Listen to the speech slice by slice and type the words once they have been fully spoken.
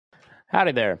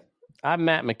Howdy there. I'm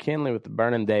Matt McKinley with the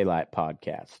Burning Daylight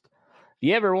podcast. If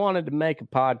you ever wanted to make a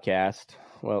podcast,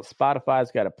 well,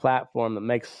 Spotify's got a platform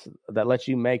that lets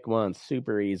you make one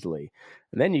super easily.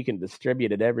 And then you can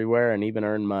distribute it everywhere and even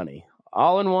earn money.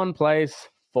 All in one place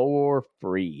for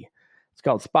free. It's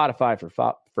called Spotify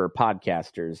for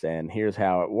podcasters, and here's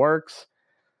how it works.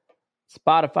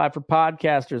 Spotify for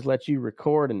podcasters lets you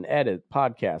record and edit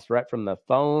podcasts right from the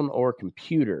phone or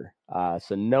computer.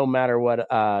 So no matter what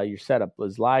your setup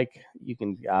is like, you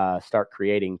can start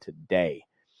creating today.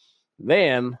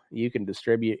 Then you can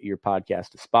distribute your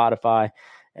podcast to Spotify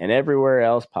and everywhere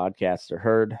else podcasts are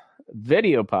heard.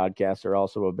 Video podcasts are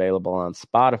also available on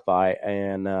Spotify.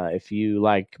 And if you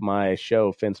like my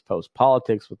show, Fence Post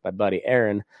Politics with my buddy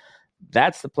Aaron,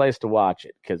 that's the place to watch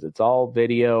it because it's all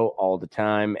video all the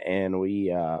time. And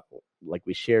we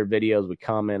share videos, we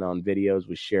comment on videos,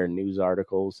 we share news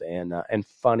articles and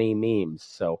funny memes.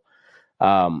 So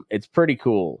it's pretty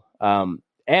cool.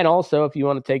 And also, if you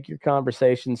want to take your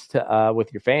conversations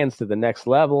with your fans to the next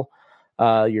level,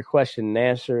 your question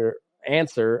and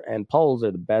answer and polls are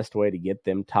the best way to get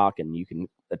them talking. You can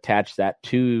attach that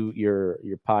to your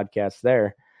podcast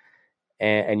there,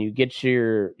 and you get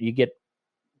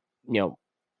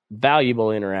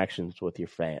valuable interactions with your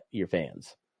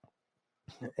fans.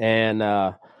 And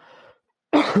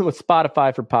with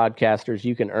Spotify for podcasters,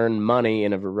 you can earn money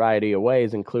in a variety of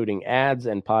ways, including ads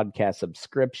and podcast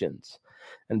subscriptions.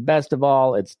 And best of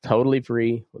all, it's totally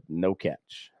free with no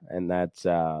catch. And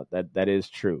that is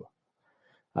true.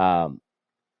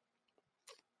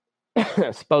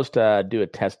 Supposed to do a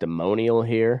testimonial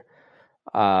here.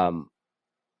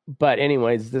 But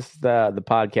anyways, this is the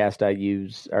podcast I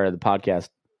use, or the podcast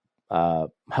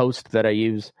host that I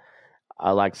use.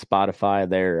 I like Spotify.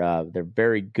 They're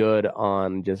very good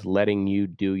on just letting you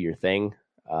do your thing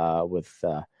with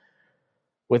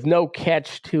no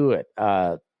catch to it.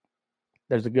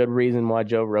 There's a good reason why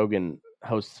Joe Rogan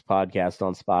hosts podcasts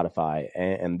on Spotify,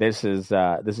 and this is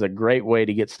a great way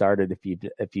to get started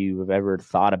if you've ever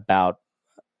thought about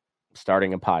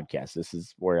starting a podcast. This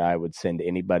is where I would send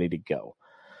anybody to go.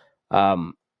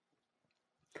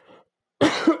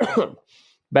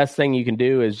 Best thing you can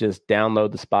do is just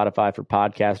download the Spotify for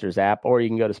Podcasters app, or you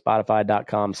can go to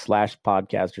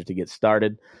spotify.com/podcasters to get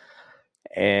started.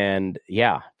 And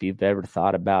yeah, if you've ever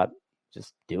thought about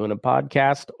just doing a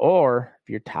podcast, or if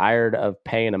you're tired of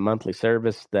paying a monthly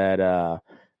service that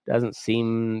doesn't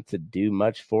seem to do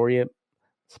much for you,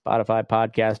 Spotify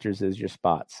Podcasters is your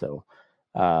spot. So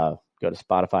go to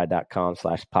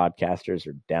spotify.com/podcasters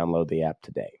or download the app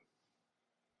today.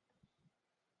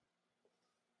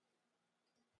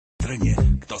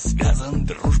 Кто связан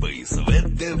дружбой с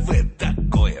ВДВ,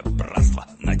 такое братство,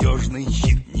 надежный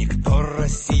щит, никто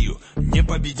Россию не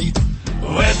победит.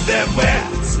 ВДВ,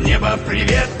 с неба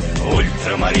привет,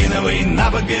 ультрамариновый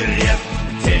набоберет,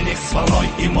 тельник с волной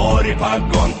и море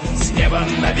погон, с неба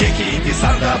навеки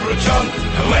десант обручен.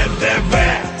 ВДВ,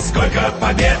 сколько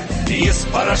побед, из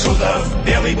парашютов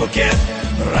белый букет,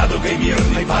 радугой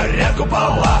мирной парят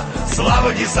купола,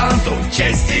 слава десанту,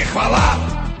 честь и хвала.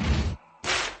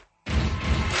 В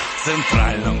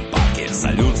Центральном парке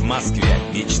салют в Москве.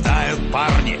 Мечтают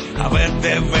парни о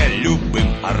ВДВ.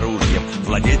 Любым оружием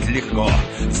владеть легко.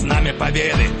 Знамя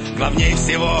победы главней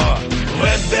всего.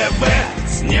 ВДВ,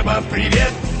 с неба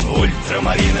привет,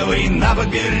 ультрамариновый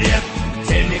набоберет,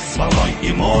 тельник с волной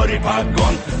и море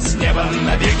погон, с неба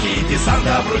навеки десант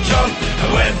обручен.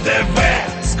 ВДВ,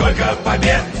 сколько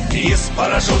побед, из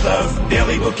парашютов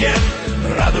белый букет,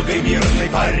 радугой мирной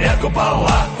парят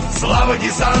купола, слава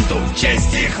десанту,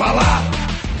 честь и хвала.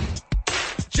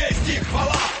 Честь и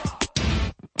хвала.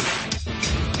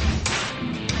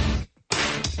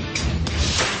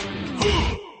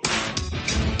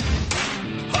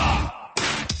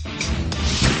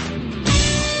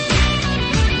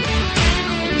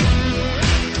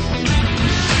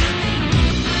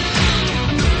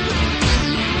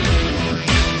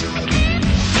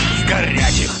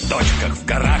 В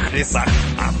горах, лесах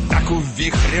атаку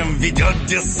вихрем ведет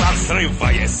десант,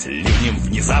 срываясь ливнем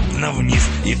внезапно вниз.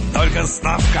 И только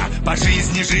ставка по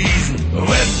жизни жизнь.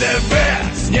 ВДВ,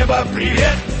 с неба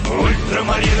привет,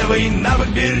 ультрамариновый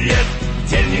набоберет,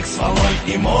 тельник с волной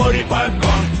и море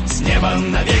погон, с неба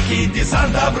навеки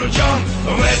десант обручен.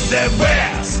 ВДВ,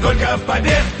 сколько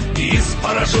побед, из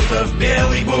парашютов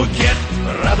белый букет,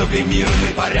 радугой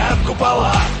мирный парят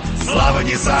купола, слава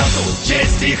десанту,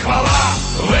 честь и хвала.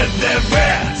 ВДВ,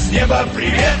 с неба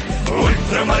привет,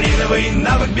 ультрамариновый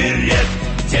набоберет,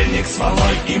 тельник с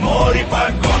волной и море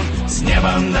погон, с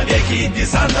неба навеки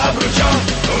десант обручен.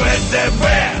 ВДВ,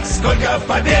 сколько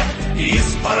побед,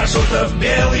 из парашютов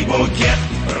белый букет,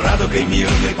 радугой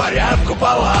мирной парят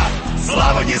купола.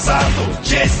 Слава десанту,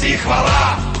 честь и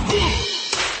хвала!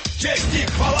 Честь и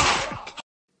хвала!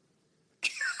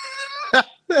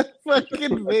 That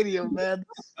fucking video, man.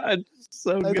 It's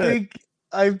so good.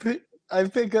 I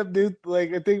pick up new,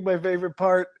 like, I think my favorite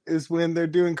part is when they're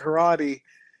doing karate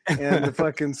and the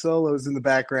fucking solos in the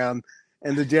background,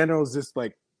 and the general's just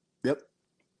like, "Yep,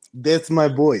 that's my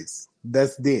voice.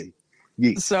 That's Din."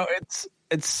 Yeah. So it's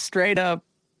straight up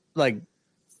like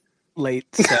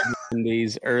late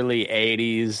 70s, early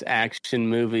 80s action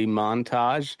movie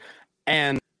montage.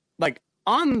 And like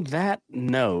on that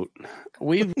note,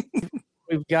 we've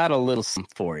got a little something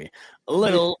for you. A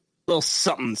little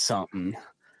something.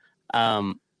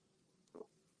 Oh,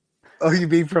 you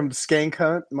mean from Skank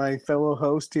Hunt, my fellow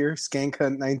host here, Skank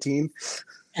Hunt 19?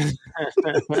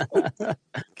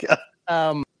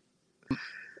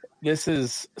 This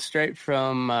is straight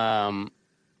from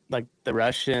like the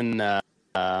Russian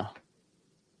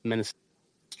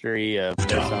Ministry of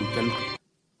something.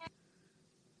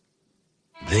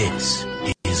 This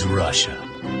is Russia.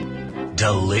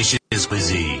 Delicious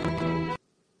cuisine.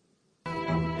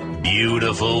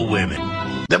 Beautiful women.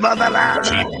 The motherland!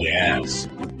 Cheap gas.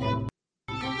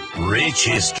 Rich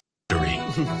history.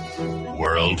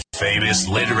 World-famous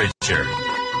literature.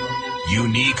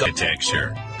 Unique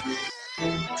architecture.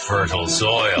 Fertile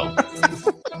soil.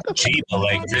 Cheap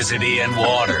electricity and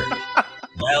water.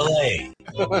 Ballet.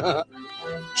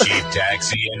 Cheap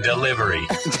taxi and delivery.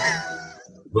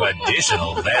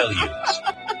 Traditional values.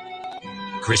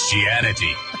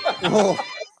 Christianity. Oh.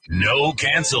 No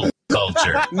cancel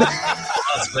culture.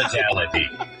 Hospitality.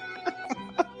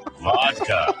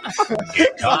 Vodka.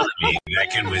 Economy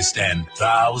that can withstand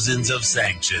thousands of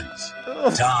sanctions.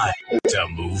 Time to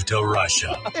move to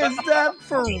Russia. Is that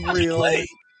for real? Play.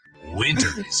 Winter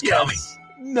is coming.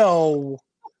 No,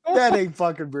 that ain't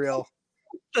fucking real.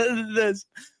 That's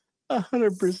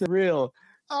 100% real.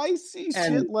 I see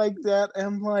shit like that, and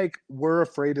I'm like, we're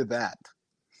afraid of that.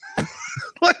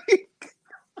 Like,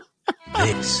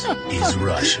 this is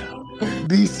Russia.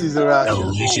 this is Russia.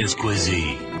 Delicious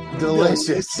cuisine.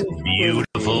 Delicious.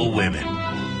 Beautiful women.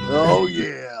 Oh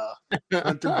yeah,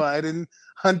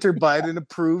 Hunter Biden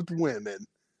approved women.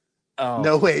 Oh.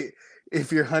 No, wait.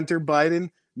 If you're Hunter Biden,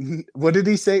 what did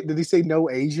he say? Did he say no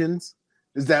Asians?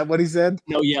 Is that what he said?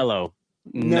 No yellow.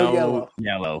 No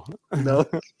yellow. No.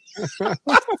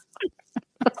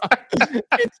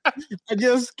 I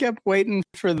just kept waiting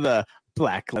for the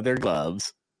black leather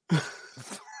gloves.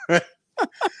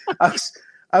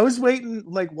 I was waiting.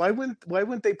 Like, why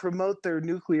wouldn't they promote their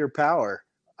nuclear power?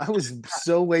 I was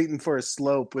so waiting for a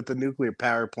slope with the nuclear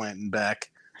power plant in back.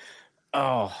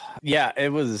 Oh yeah,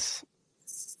 it was.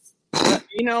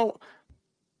 You know,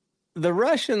 the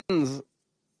Russians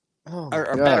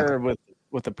are better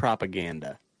with the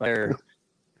propaganda. They're,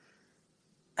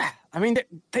 I mean,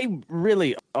 they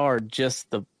really are just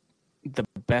the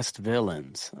best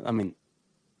villains. I mean,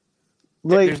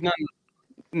 like, there's none.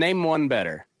 Name one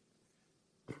better.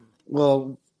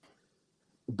 Well,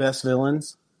 best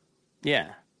villains.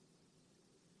 Yeah,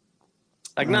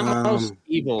 like not most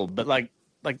evil, but like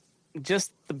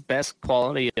just the best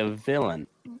quality of villain.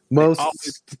 Most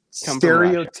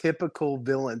stereotypical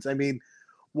villains. I mean,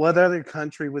 what other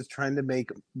country was trying to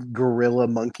make gorilla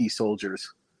monkey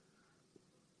soldiers?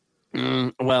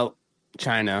 Well,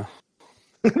 China.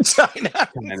 China.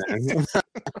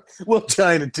 Well,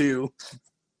 China too.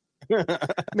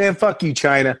 Man, fuck you,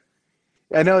 China.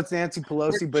 I know it's Nancy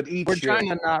Pelosi, but we're shit. trying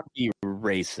to not be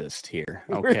racist here,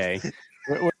 okay?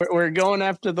 We're going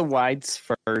after the whites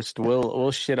first.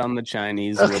 We'll shit on the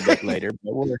Chinese a little bit later,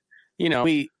 but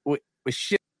we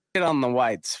shit on the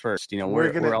whites first. You know,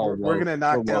 we're gonna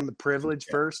knock down the privilege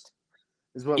first.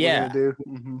 Is what we're gonna do.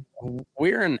 Mm-hmm.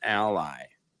 We're an ally.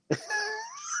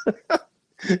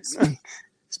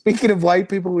 Speaking of white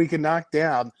people, we can knock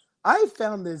down. I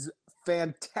found this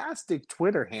fantastic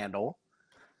Twitter handle.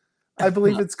 I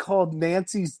believe it's called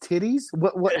Nancy's Tiddies.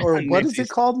 What is it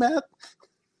called, Matt?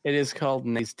 It is called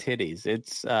Nancy's Tiddies.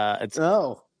 It's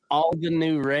all the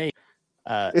new rage.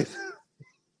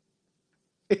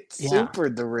 It's super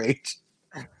the rage.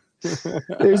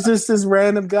 There's just this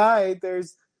random guy.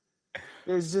 There's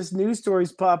just news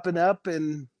stories popping up,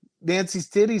 and Nancy's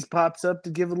Tiddies pops up to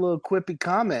give a little quippy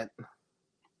comment.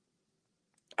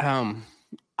 I'm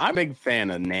a big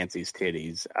fan of Nancy's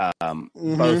Tiddies.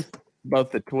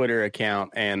 Both the Twitter account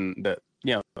and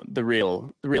the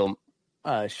real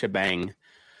shebang.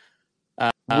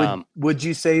 Would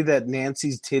you say that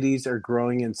Nancy's titties are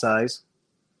growing in size?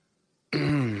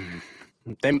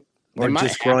 they or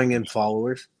just growing in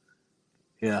followers?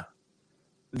 Yeah.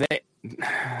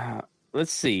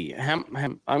 let's see.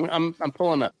 I'm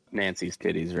pulling up Nancy's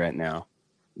titties right now.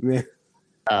 Yeah.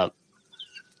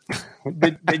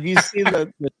 Did you see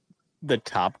the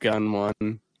Top Gun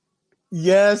one?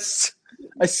 Yes,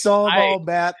 I saw them all,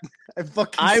 Matt. I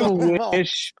fucking saw them all.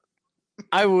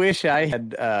 I wish I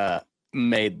had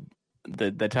made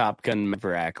the Top Gun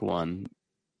Maverick one.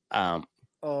 But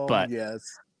yes,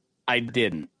 I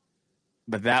didn't.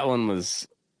 But that one was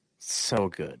so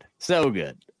good. So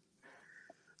good.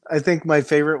 I think my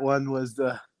favorite one was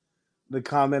the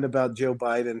comment about Joe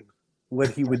Biden, what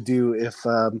he would do if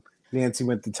Nancy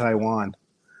went to Taiwan.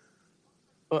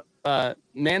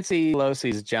 Nancy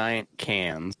Pelosi's giant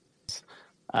cans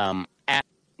at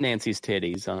Nancy's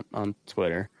titties on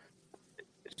Twitter.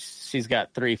 She's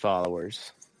got 3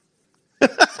 followers.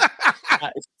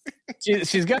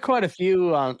 She's got quite a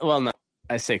few on. Well, no,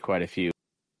 I say quite a few.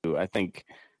 I think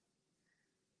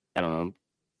I don't know,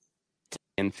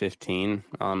 10, 15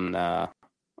 on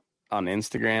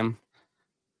Instagram.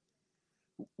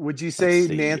 Would you say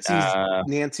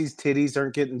Nancy's titties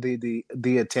aren't getting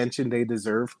the attention they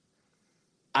deserve?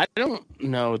 I don't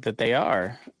know that they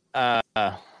are. Yeah,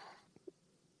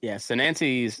 so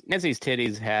Nancy's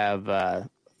titties have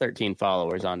 13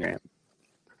 followers on there.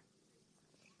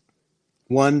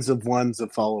 Ones of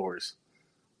followers.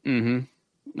 Mm-hmm.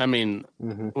 I mean,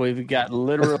 we've got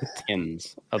literal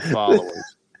tens of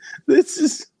followers.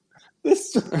 Is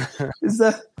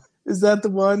that the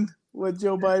one? What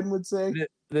Joe Biden would say?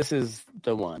 This is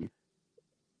the one.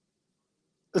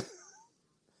 This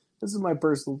is my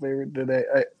personal favorite today.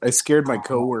 I scared my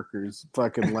coworkers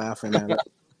fucking laughing at it.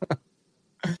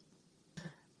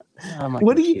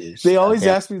 What do you? They always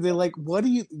ask me. They're like, "What do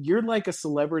you? You're like a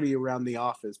celebrity around the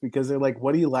office," because they're like,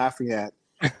 "What are you laughing at?"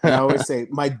 And I always say,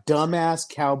 "My dumbass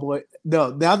cowboy." No,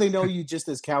 now they know you just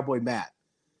as Cowboy Matt.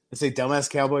 I say, "Dumbass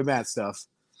Cowboy Matt" stuff.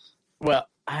 Well,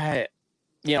 I'm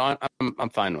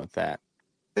fine with that.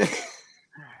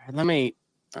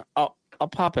 I'll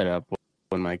pop it up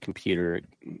when my computer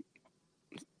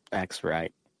acts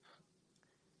right.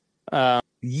 But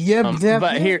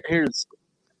here's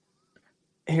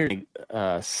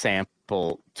a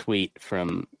sample tweet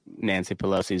from Nancy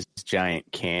Pelosi's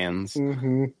giant cans.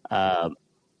 Mm-hmm.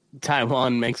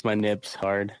 Taiwan makes my nips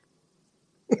hard.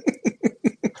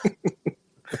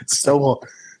 so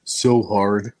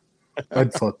hard.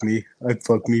 I'd fuck me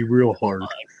real hard.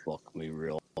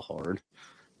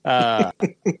 God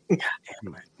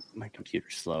damn, my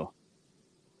computer's slow.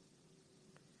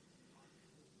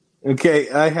 Okay,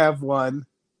 I have one.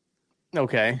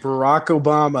 Okay. Barack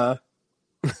Obama.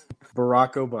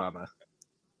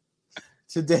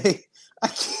 Today,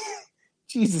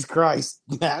 Jesus Christ,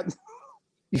 Matt.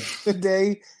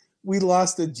 Today, we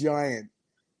lost a giant.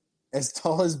 As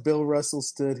tall as Bill Russell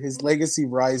stood, his legacy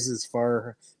rises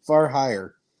far, far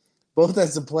higher, both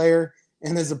as a player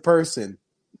and as a person.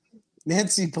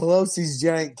 Nancy Pelosi's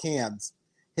giant cans.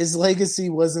 His legacy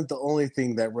wasn't the only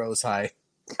thing that rose high.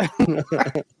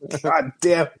 God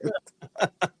damn it.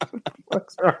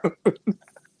 What's wrong?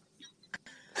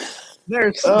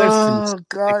 There's some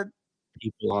God.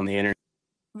 People on the internet.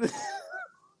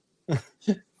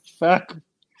 Fuck.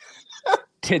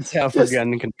 Tits out for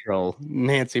gun control.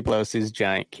 Nancy Pelosi's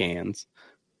giant cans.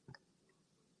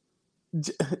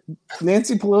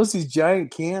 Nancy Pelosi's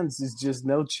giant cans is just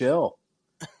no chill.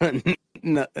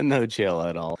 no chill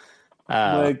at all.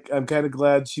 I'm kind of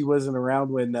glad she wasn't around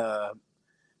when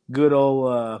good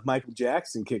old Michael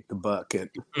Jackson kicked the bucket.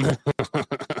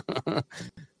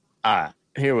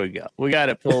 Here we go. We got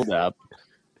it pulled up.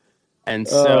 And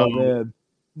so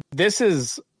this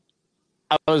is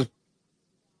I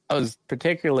was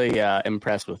particularly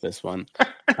impressed with this one.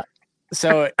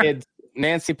 So it's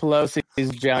Nancy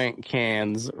Pelosi's giant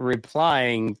cans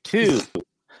replying to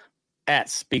at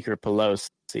Speaker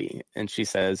Pelosi, and she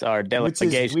says, "Our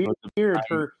delegation." Which is weird.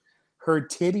 Her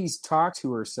titties talk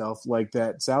to herself like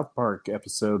that South Park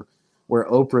episode where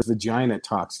Oprah's vagina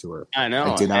talks to her. I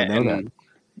know. I did not know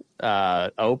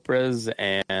that. Oprah's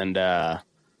and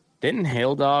didn't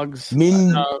Hail Dogs?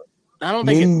 I don't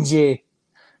think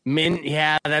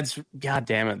yeah, that's God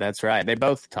damn it, that's right. They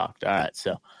both talked. All right,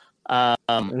 so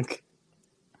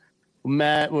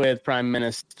met with Prime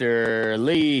Minister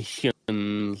Lee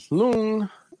Hsien-loong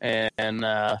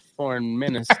and Foreign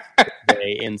Minister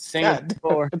in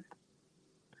Singapore.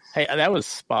 Hey, that was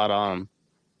spot on.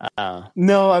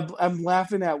 No, I'm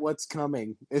laughing at what's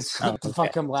coming. It's what the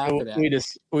fuck I'm laughing at.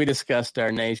 We discussed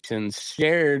our nation's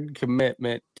shared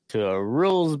commitment to a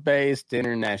rules-based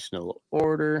international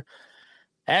order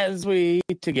as we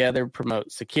together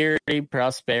promote security,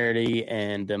 prosperity,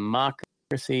 and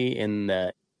democracy in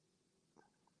the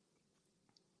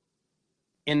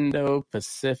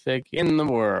Indo-Pacific in the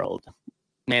world.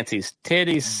 Nancy's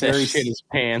titties says Very- shit his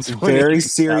pants. Very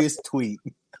serious tweet.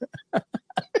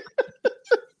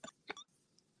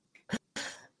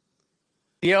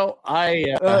 Yo,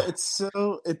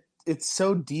 It's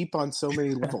so deep on so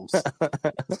many levels.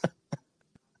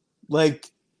 Like,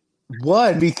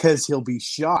 one, because he'll be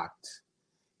shocked,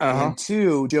 and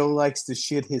two, Joe likes to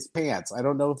shit his pants. I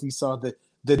don't know if he saw the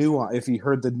nuance, if he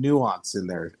heard the nuance in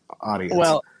their audience.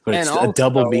 Well, but and it's also, a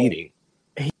double meaning.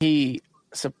 He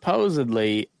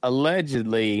supposedly,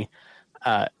 allegedly,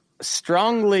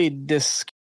 strongly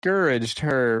discouraged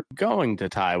her going to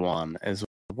Taiwan as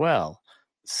well.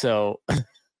 So,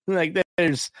 like,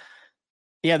 there's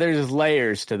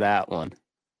layers to that one.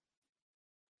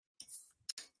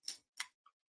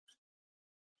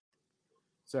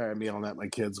 Sorry, I'm yelling at my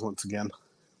kids once again.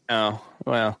 Oh,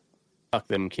 well, fuck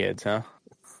them kids, huh?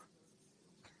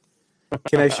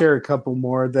 Can I share a couple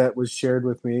more that was shared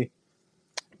with me?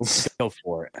 Go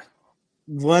for it.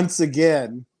 Once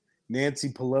again, Nancy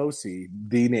Pelosi,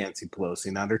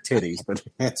 not her titties, but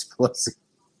Nancy Pelosi.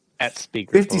 At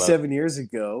Speaker 57 Pelosi. years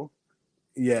ago,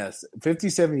 yes,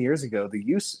 57 years ago, the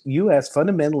U.S.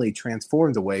 fundamentally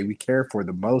transformed the way we care for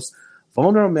the most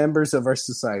vulnerable members of our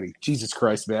society. Jesus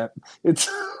Christ, Matt. It's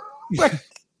like,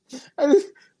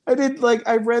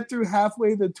 I read through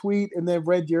halfway the tweet and then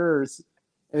read yours,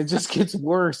 and it just gets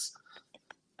worse.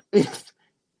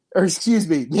 Or excuse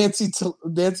me, Nancy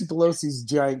Pelosi's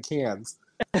giant cans.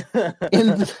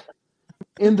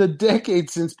 In the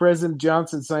decades since President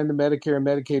Johnson signed the Medicare and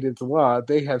Medicaid into law,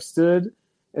 they have stood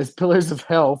as pillars of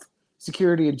health,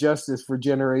 security, and justice for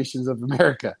generations of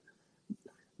America.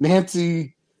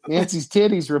 Nancy's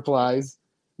titties replies,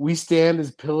 "We stand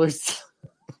as pillars.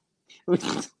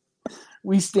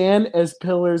 We stand as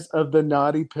pillars of the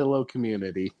naughty pillow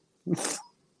community."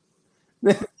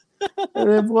 And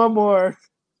then one more.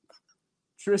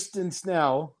 Tristan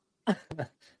Snell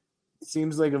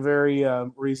seems like a very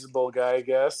reasonable guy, I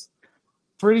guess.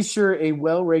 Pretty sure a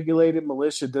well-regulated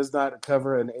militia does not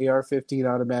cover an AR-15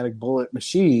 automatic bullet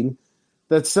machine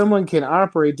that someone can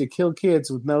operate to kill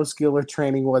kids with no skill or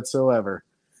training whatsoever.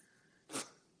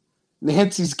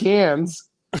 Nancy's cans.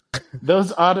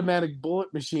 Those automatic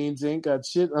bullet machines ain't got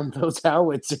shit on those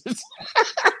howitzers.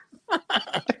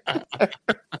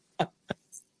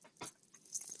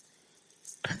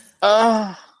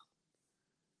 I'm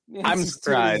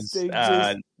surprised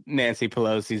Nancy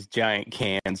Pelosi's giant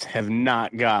cans have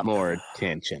not got more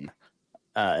attention.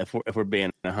 If we're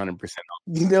being 100%.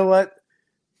 You know what?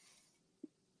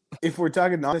 If we're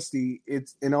talking honesty,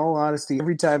 it's in all honesty.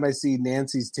 Every time I see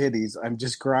Nancy's titties, I'm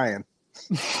just crying.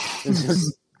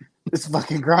 It's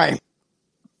fucking crying.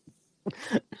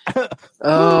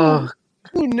 Who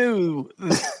knew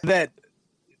that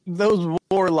those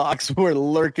warlocks were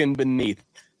lurking beneath?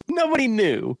 Nobody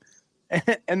knew.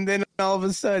 And then all of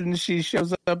a sudden she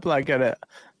shows up like at an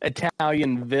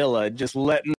Italian villa just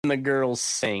letting the girls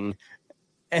sing.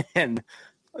 And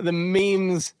the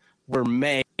memes were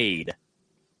made.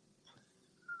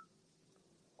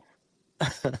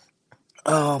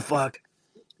 Oh, fuck.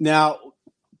 Now,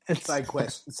 side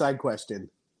question.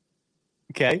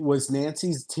 Okay. Was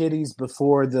Nancy's titties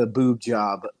before the boob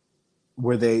job,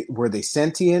 were they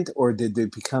sentient, or did they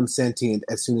become sentient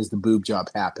as soon as the boob job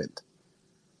happened?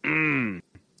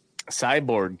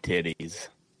 Cyborg titties.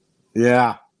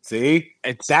 Yeah. See?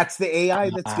 That's the AI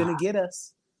that's going to get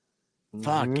us.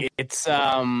 Fuck. Mm-hmm. It's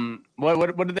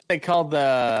what do they call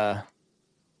the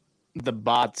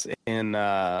bots in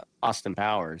Austin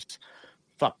Powers?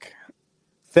 Fuck.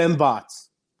 Fembots.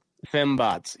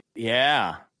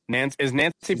 Yeah. Is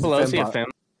Nancy Pelosi a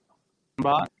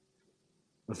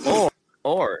fembot?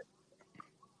 Or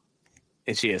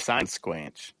is she a science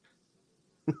squanch?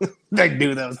 I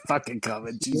knew that was fucking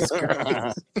coming. Jesus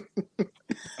Christ.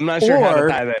 I'm not sure how to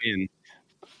tie that in.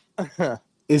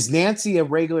 Is Nancy a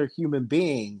regular human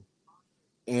being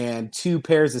and two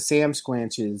pairs of Sam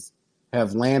Squanches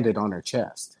have landed on her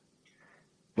chest?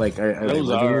 Like, are they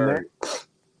living in there?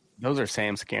 Those are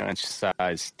Sam Squanch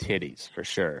sized titties for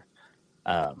sure.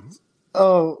 Am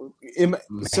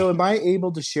I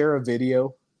able to share a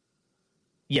video?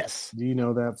 Yes. Do you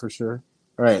know that for sure?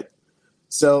 All right.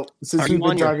 So since we've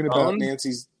been talking about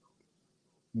Nancy's,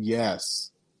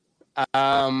 yes.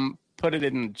 Put it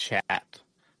in the chat,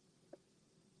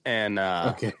 and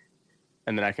okay,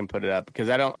 and then I can put it up because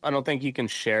I don't think you can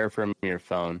share from your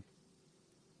phone.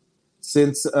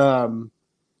 Since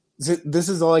this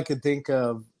is all I could think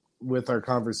of with our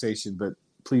conversation, but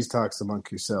please talk amongst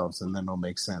yourselves, and then it'll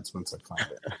make sense once I find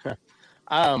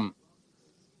it.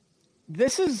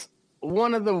 This is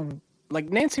one of the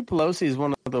Nancy Pelosi is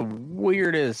one of the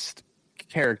weirdest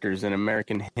characters in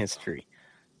American history.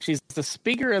 She's the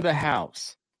Speaker of the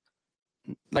House.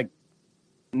 Like,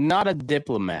 not a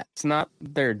diplomat. It's not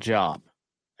their job.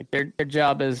 Like, their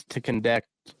job is to conduct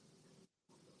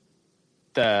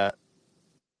the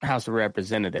House of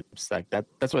Representatives. Like,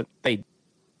 that's what they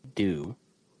do.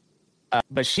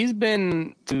 But she's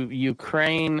been to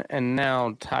Ukraine and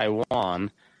now Taiwan,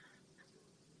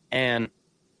 and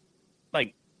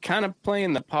like kind of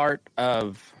playing the part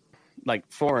of like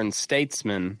foreign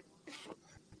statesman,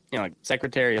 like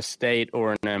Secretary of State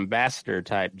or an ambassador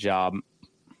type job.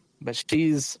 But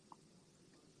she's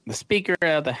the Speaker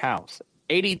of the House,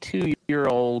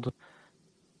 82-year-old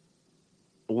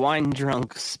wine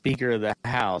drunk Speaker of the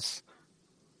House,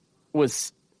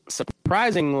 was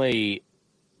surprisingly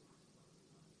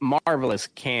marvelous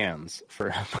cans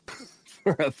for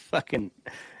for a fucking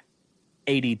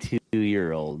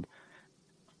 82-year-old.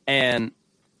 And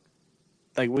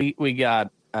like we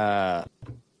got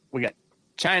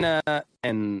China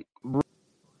and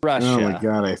Russia. Oh my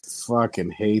god, I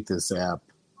fucking hate this app.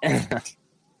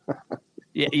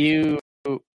 Yeah, you.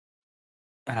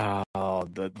 Oh,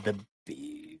 the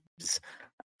bees.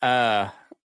 Yeah,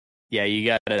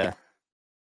 you gotta.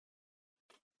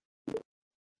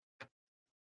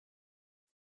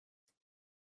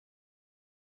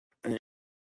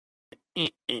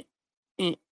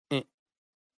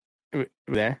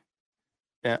 There.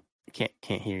 Yeah,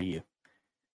 can't hear you.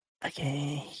 I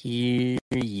can't hear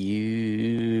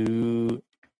you.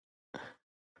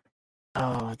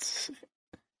 Oh, it's.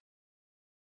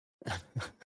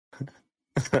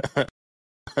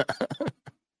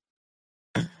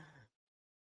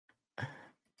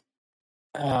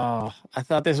 Oh, I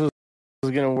thought this was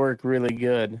gonna work really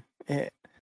good.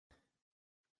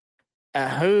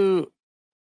 Who?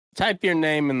 Type your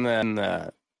name in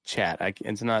the chat.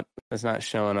 It's not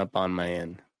showing up on my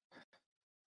end.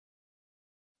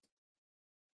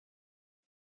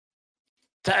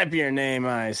 Type your name,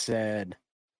 I said.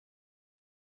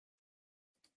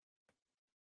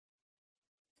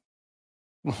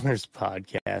 Worst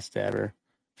podcast ever.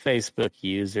 Facebook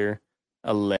user.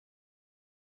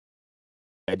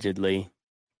 Allegedly.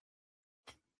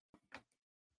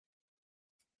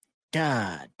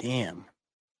 God damn.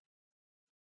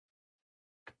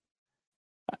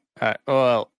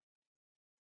 Well,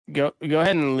 go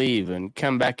ahead and leave and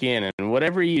come back in, and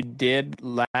whatever you did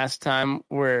last time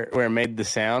where it made the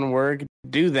sound work,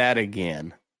 do that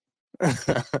again.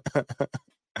 I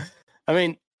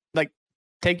mean, like,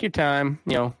 take your time,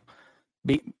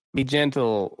 be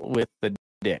gentle with the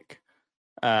dick.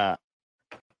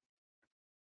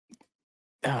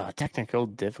 Technical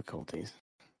difficulties.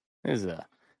 This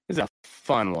is a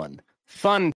fun one.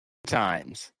 Fun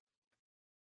times.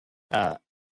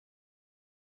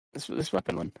 This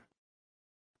weapon one.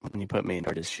 When you put me in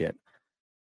hard as shit.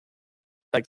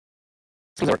 Like,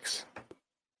 it works.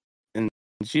 And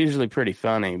it's usually pretty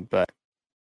funny, but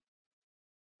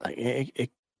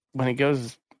like when it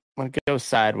goes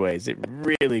sideways, it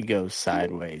really goes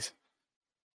sideways.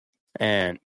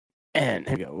 And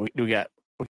here we go.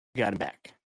 We got him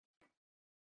back.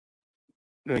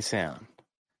 No sound.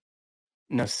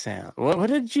 No sound. What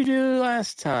did you do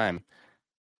last time?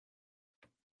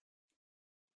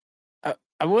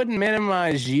 I wouldn't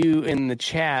minimize you in the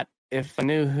chat if I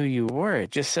knew who you were.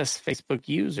 It just says Facebook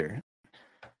user.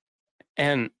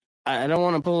 And I don't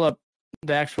want to pull up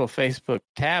the actual Facebook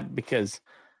tab because,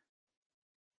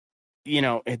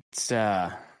 it's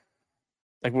like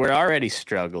we're already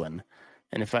struggling.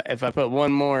 And if I put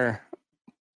one more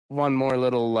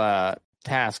little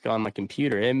task on my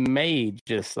computer, it may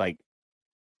just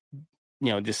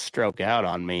just stroke out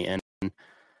on me. And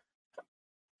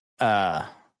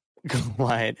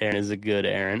quiet Aaron is a good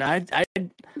Aaron. I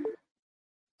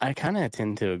kind of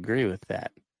tend to agree with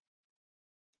that.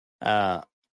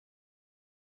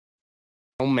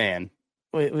 Oh man,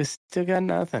 we still got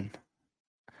nothing.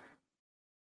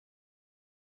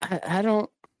 I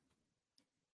don't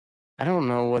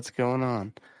know what's going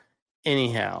on.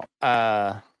 Anyhow,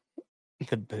 the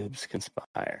boobs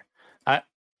conspire. I'm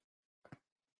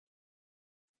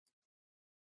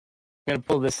gonna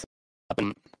pull this up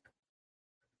and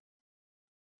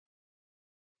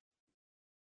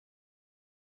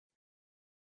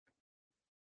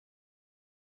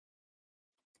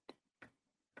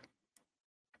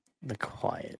the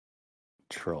quiet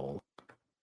troll.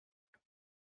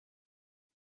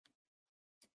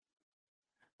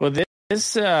 Well,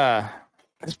 this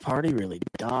party really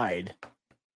died.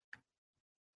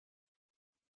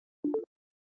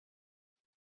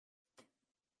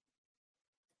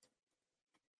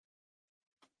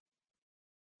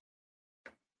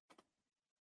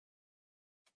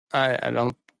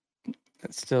 I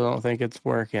still don't think it's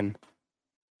working.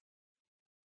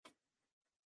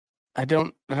 I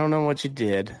don't know what you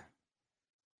did.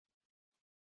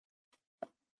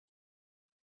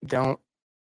 I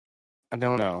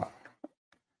don't know.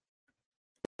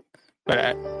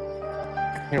 But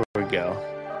here we go.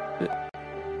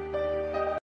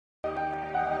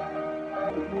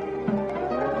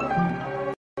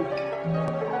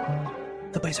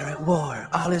 The boys are at war.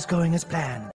 All is going as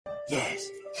planned. Yes.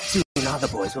 Soon all the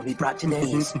boys will be brought to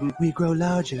knees. We grow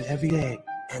larger every day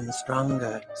and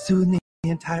stronger. Soon the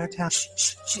entire town.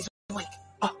 Shh, she's awake.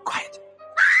 Oh, quiet.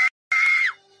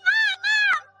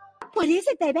 What is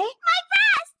it, baby? My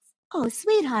breasts! Oh,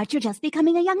 sweetheart, you're just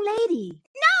becoming a young lady.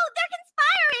 No, they're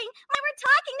conspiring! When we're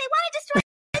talking, they want to destroy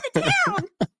the town!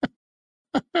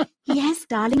 Yes,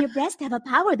 darling, your breasts have a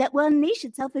power that will unleash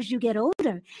itself as you get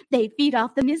older. They feed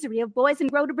off the misery of boys and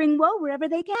grow to bring woe wherever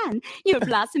they can. You're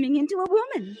blossoming into a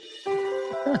woman.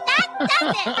 That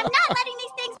does it! I'm not letting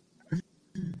these things...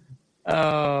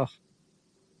 Oh,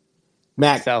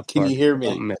 Mac, South can Park. you hear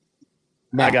me?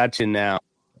 Mac, I got you now.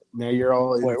 now you're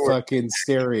all in We're- fucking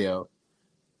stereo.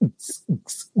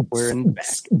 We're in back.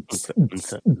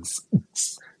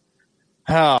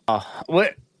 Oh,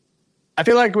 what? I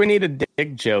feel like we need a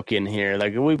dick joke in here.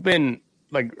 Like we've been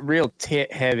like real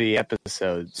tit heavy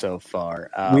episodes so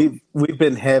far. We've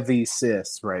been heavy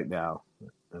cis right now,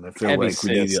 and I feel Heavy like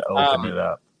we need cis. to open it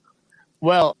up.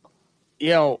 Well,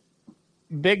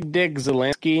 Big Dick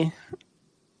Zelensky.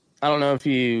 I don't know if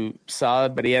you saw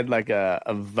it, but he had like a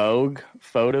Vogue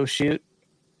photo shoot.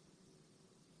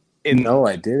 No,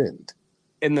 I didn't.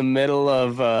 In the middle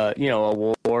of a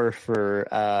war for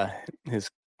his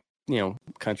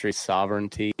country's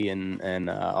sovereignty and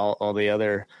all the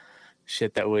other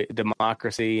shit that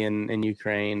democracy in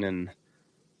Ukraine and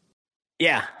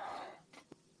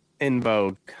in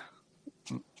Vogue.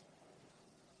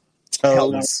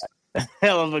 Toes.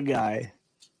 Hell of a guy.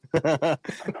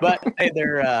 But hey,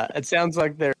 it sounds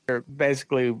like they're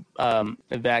basically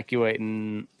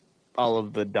evacuating all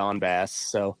of the Donbass,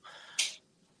 so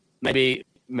maybe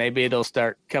it'll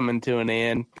start coming to an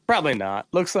end. Probably not.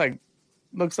 Looks like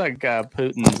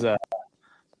Putin's a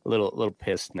little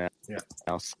pissed now. Yeah.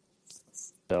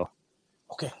 So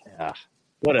Okay. yeah,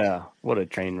 what a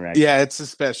train wreck. Yeah, it's a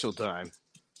special time.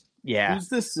 Yeah. Who's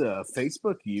this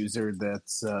Facebook user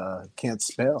that's can't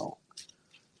spell?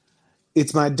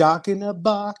 It's my doc in a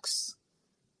box.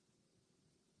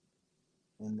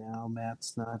 And now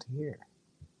Matt's not here.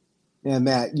 Yeah,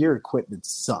 Matt, your equipment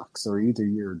sucks, or either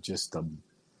you're just a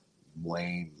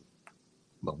lame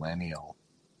millennial.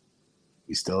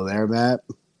 You still there, Matt?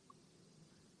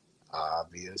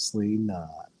 Obviously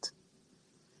not.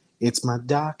 It's my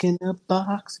doc in a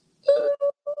box.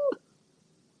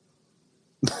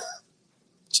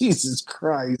 Jesus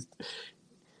Christ.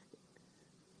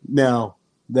 No,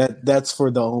 that's for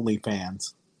the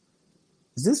OnlyFans.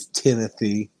 Is this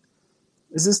Timothy?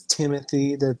 Is this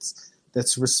Timothy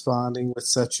that's responding with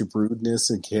such a rudeness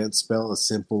and can't spell a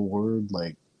simple word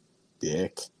like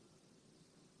dick?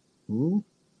 Oh,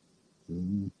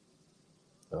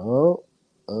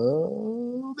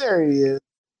 there he is.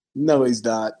 No, he's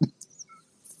not.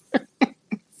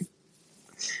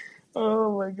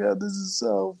 Oh my God, this is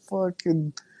so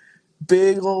fucking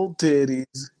big old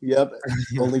titties. Yep,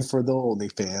 only for the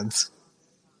OnlyFans.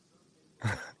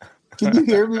 Can you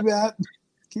hear me, Matt?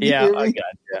 Can you hear me? I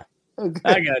got you. Okay.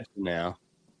 I got you now.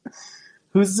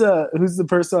 Who's the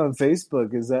person on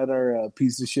Facebook? Is that our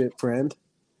piece of shit friend?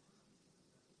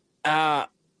 I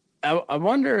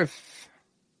wonder if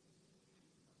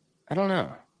I don't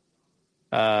know.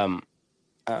 I'm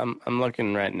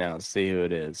looking right now to see who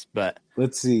it is, but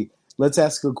Let's see. Let's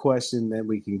ask a question that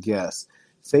we can guess.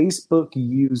 Facebook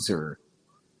user.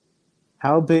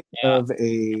 How big of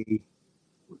a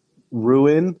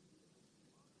ruin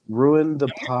the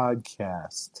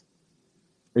podcast?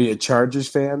 Are you a Chargers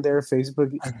fan there,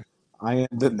 Facebook? I am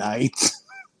the Knights.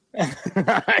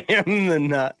 I am the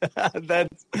nut.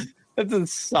 That's a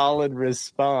solid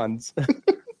response.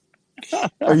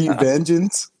 Are you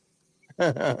Vengeance?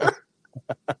 I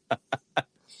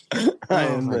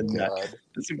am the nut.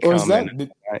 Or is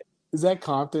that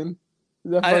Compton?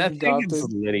 Is that I fucking think Compton?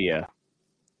 it's Lydia.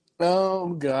 Oh,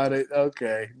 got it.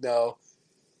 Okay, no.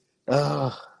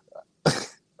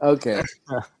 Okay,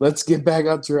 let's get back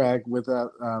on track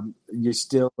without. You're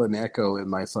still an echo in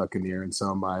my fucking ear, and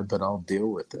so am I. But I'll deal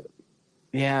with it.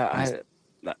 Yeah,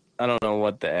 I don't know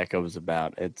what the echo was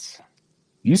about.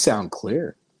 You sound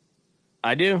clear.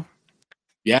 I do.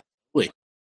 Yeah. Wait.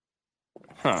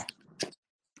 Huh.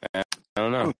 I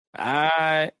don't know.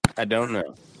 I don't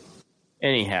know.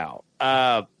 Anyhow,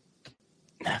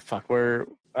 Fuck, I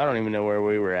don't even know where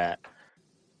we were at.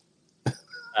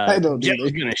 I don't Joe's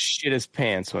either. gonna shit his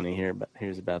pants when he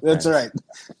hears about That's that.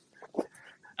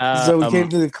 right. So we came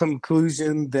to the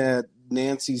conclusion that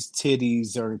Nancy's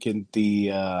titties aren't getting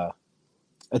the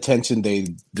attention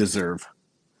they deserve.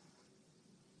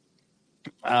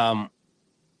 I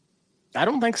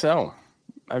don't think so.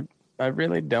 I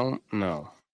really don't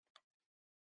know.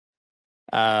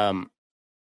 What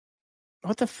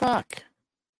the fuck?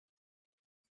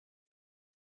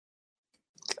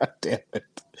 God damn it.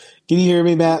 Can you hear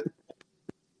me, Matt?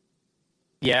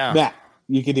 Yeah. Matt,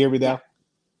 you can hear me now?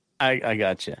 I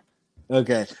got you.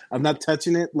 Okay. I'm not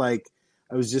touching it. Like,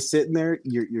 I was just sitting there.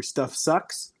 Your stuff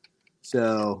sucks.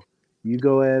 So you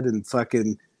go ahead and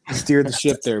fucking steer the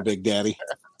ship there, Big Daddy.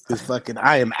 Because fucking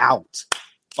I am out.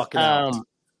 Fucking out.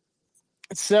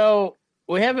 So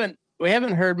we haven't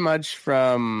heard much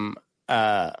from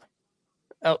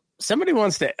somebody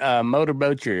wants to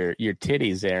motorboat your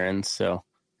titties, Aaron, so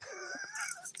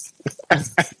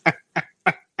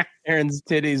Aaron's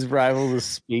titties rival the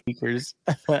speakers.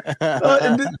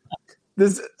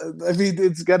 This, I mean,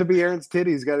 it's got to be Aaron's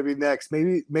titties. Got to be next.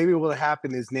 Maybe what will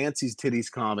happen is Nancy's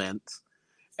titties comments,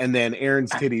 and then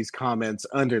Aaron's titties comments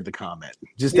under the comment,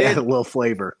 just to add a little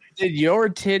flavor. Did your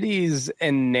titties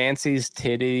and Nancy's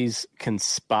titties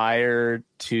conspire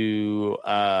to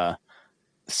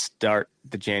start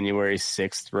the January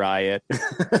 6th riot?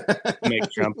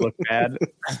 Make Trump look bad?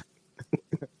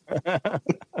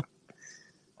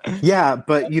 Yeah,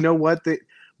 but you know what?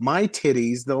 My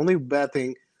titties, the only bad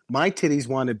thing, my titties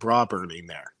wanted bra burning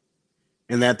there.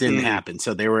 And that didn't happen.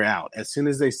 So they were out. As soon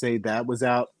as they say that was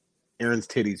out, Aaron's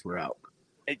titties were out.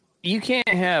 You can't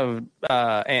have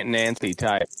Aunt Nancy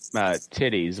type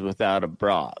titties without a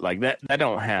bra. Like that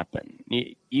don't happen.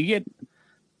 You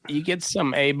get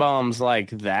some A-bombs like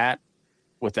that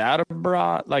without a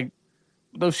bra. Like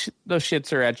those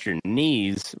shits are at your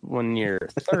knees when you're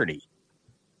 30.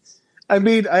 I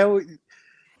mean, I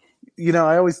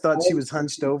always thought she was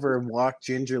hunched over and walked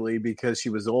gingerly because she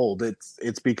was old.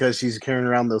 It's because she's carrying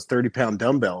around those 30-pound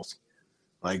dumbbells.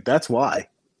 Like, that's why.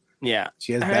 Yeah.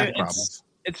 She has back problems.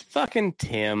 It's fucking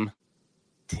Tim.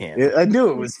 I knew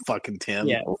it was fucking Tim.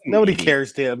 Yeah. Nobody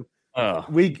cares, Tim. Oh,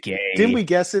 didn't we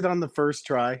guess it on the first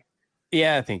try?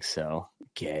 Yeah, I think so.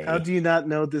 Gay. How do you not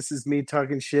know this is me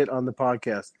talking shit on the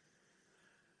podcast?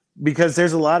 Because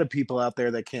there's a lot of people out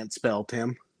there that can't spell,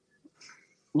 Tim.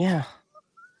 Yeah.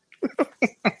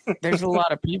 There's a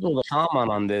lot of people that comment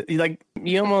on this. Like,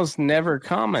 you almost never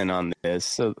comment on this,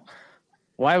 so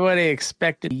why would I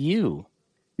expect it you?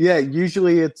 Yeah,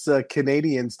 usually it's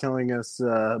Canadians telling us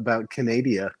about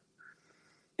Canada.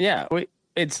 Yeah,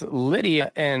 it's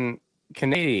Lydia and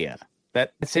Canada.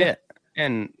 That's it.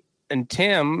 And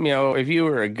Tim, if you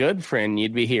were a good friend,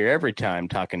 you'd be here every time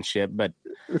talking shit. But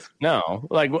no,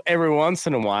 like every once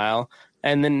in a while.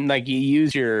 And then, like, you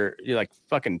use your like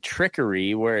fucking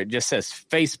trickery where it just says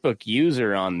Facebook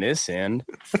user on this end,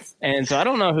 and so I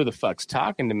don't know who the fuck's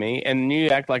talking to me. And you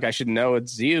act like I should know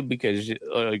it's you because,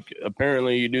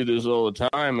 apparently you do this all the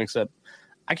time. Except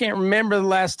I can't remember the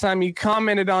last time you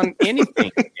commented on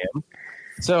anything, Tim.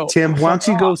 So, Tim, why don't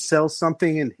you go sell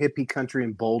something in hippie country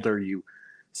in Boulder? You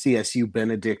CSU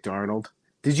Benedict Arnold.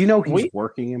 Did you know he's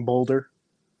working in Boulder?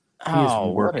 He is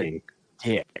working. What a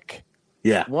dick.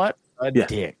 Yeah. What?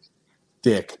 Dick.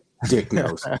 Dick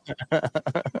knows.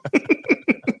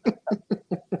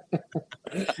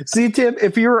 See, Tim,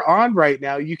 if you're on right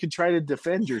now, you could try to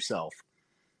defend yourself.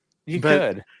 You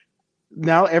could.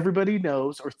 Now everybody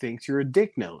knows or thinks you're a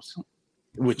dick nose,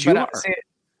 which you are.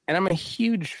 And I'm a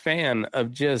huge fan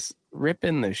of just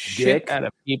ripping the shit out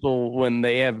of people when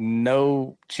they have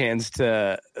no chance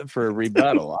for a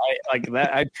rebuttal. I like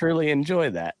that. I truly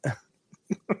enjoy that.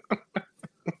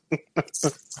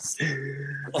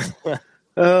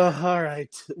 All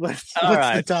right. What's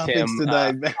the topics Tim,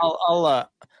 tonight?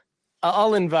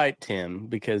 I'll invite Tim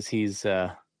because he's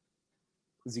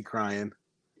is he crying?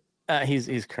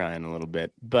 He's crying a little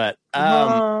bit, but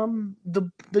Mom,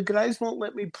 the guys won't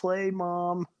let me play,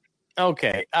 Mom.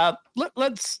 Okay.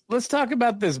 Let's talk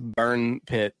about this burn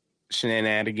pit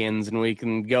shenanigans, and we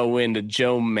can go into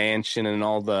Joe Manchin and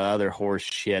all the other horse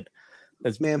shit.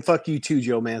 Man, fuck you too,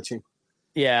 Joe Manchin.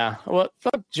 Yeah, well,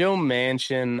 fuck Joe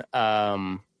Manchin,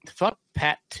 fuck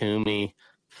Pat Toomey,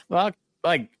 fuck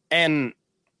the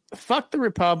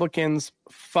Republicans,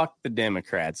 fuck the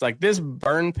Democrats. Like, this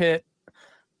burn pit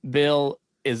bill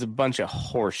is a bunch of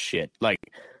horse shit. Like,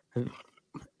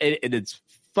 it's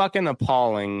fucking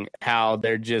appalling how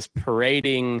they're just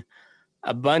parading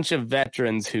a bunch of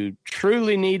veterans who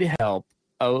truly need help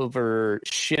over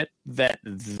shit that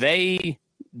they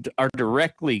are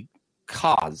directly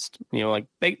caused. Like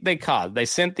they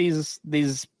sent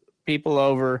these people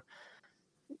over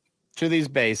to these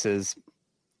bases.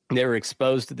 They were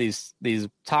exposed to these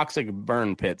toxic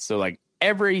burn pits. So like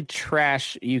every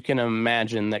trash you can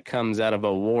imagine that comes out of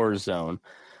a war zone,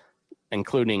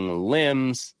 including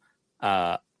limbs,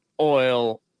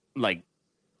 oil, like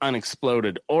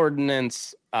unexploded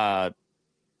ordnance, like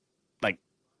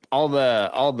all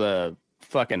the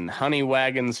fucking honey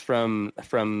wagons from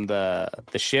the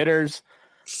shitters,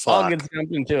 all gets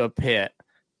dumped into a pit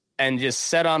and just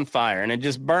set on fire, and it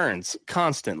just burns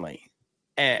constantly.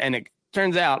 And it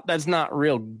turns out that's not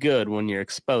real good when you're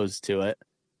exposed to it.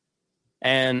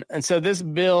 And so this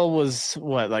bill was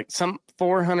like some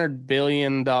 $400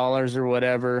 billion or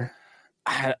whatever.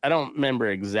 I don't remember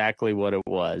exactly what it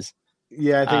was.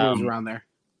 Yeah, I think it was around there.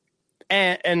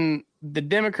 And the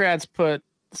Democrats put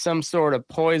some sort of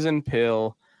poison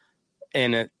pill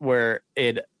in it where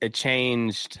it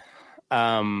changed.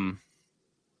 Tim,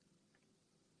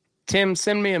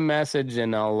 send me a message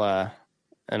and I'll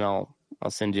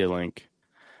send you a link.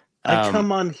 I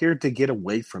come on here to get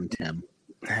away from Tim.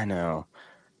 I know.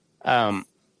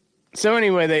 So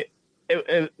anyway,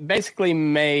 it basically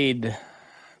made,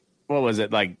 what was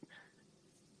it, like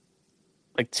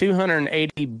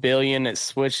 280 billion. It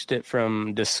switched it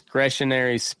from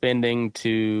discretionary spending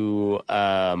to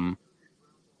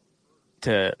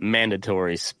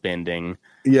mandatory spending.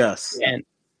 Yes.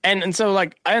 And so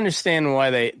like I understand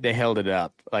why they held it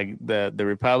up, like the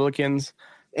Republicans.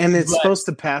 And it's supposed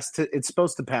to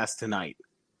pass tonight.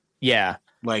 Yeah.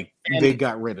 Like they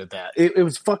got rid of that. It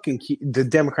was fucking cute. The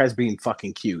Democrats being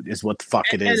fucking cute is what the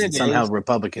fuck it is. And somehow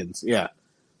Republicans, yeah.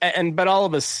 But all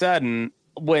of a sudden,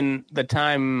 when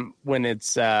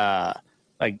it's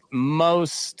like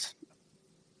most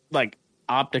like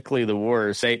optically the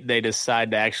worst, they decide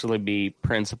to actually be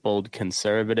principled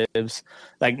conservatives.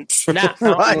 Like not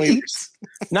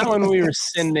when we were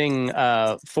sending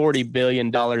 $40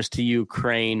 billion to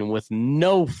Ukraine with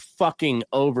no fucking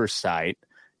oversight.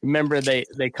 Remember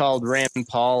they called Rand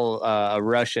Paul a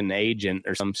Russian agent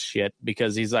or some shit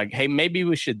because he's like, hey, maybe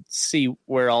we should see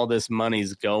where all this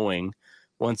money's going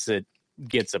once it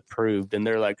gets approved. And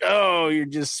they're like, oh, you're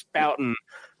just spouting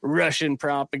Russian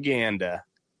propaganda.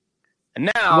 And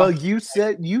now, well, you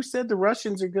said the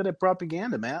Russians are good at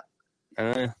propaganda, Matt.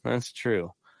 That's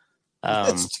true.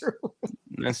 That's true.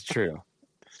 That's true.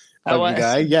 Fucking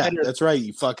guy, yeah, that's right.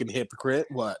 You fucking hypocrite.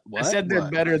 What? I said they're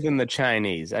better than the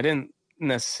Chinese. I didn't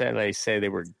necessarily say they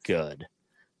were good.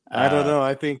 I don't know.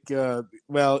 I think, the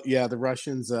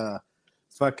Russians'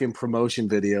 fucking promotion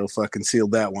video fucking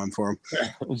sealed that one for them.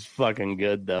 It was fucking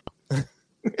good, though.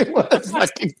 It was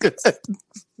fucking good.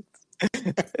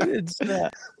 It's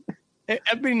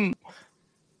I mean,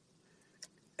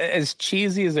 as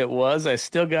cheesy as it was, I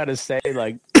still got to say,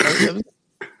 like, it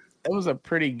was a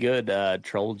pretty good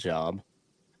troll job.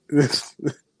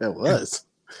 That was.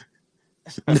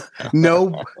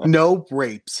 No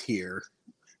rapes here.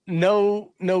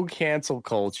 No cancel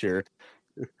culture.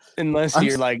 Unless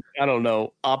you're like, I don't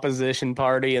know, opposition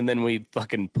party, and then we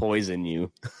fucking poison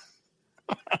you.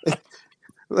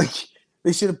 Like,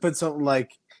 they should have put something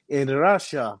like, in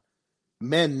Russia,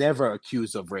 men never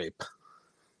accused of rape.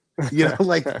 You know,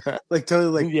 like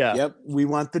totally like, yeah. Yep, we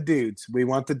want the dudes. We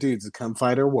want the dudes to come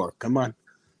fight our war. Come on.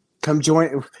 Come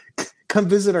join. Come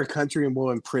visit our country and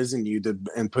we'll imprison you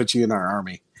and put you in our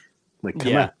army. Like,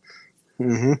 come on.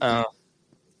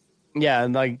 Mm-hmm. Yeah,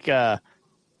 and like,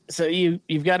 so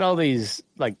you've got all these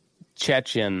like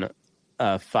Chechen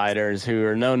fighters who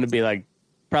are known to be like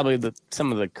probably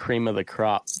some of the cream of the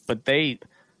crop, but they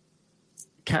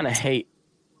kind of hate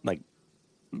like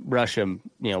Russia,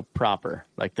 proper.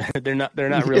 Like they're not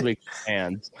real big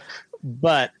fans.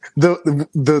 But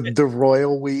the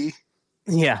royal we.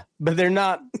 Yeah, but they're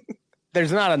not.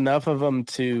 There's not enough of them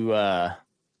to, I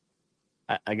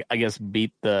guess,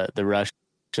 beat the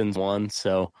Russians one.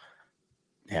 So,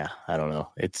 yeah, I don't know.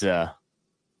 It's a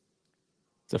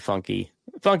funky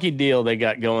deal they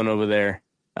got going over there.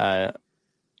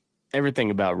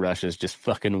 Everything about Russia is just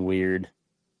fucking weird.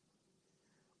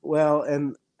 Well,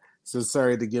 and so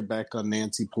sorry to get back on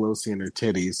Nancy Pelosi and her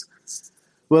titties.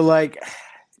 Well, like,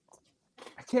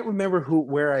 I can't remember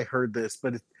where I heard this,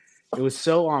 but it was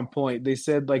so on point. They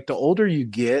said, like, the older you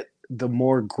get, the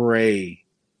more gray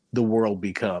the world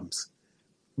becomes.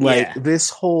 Like, this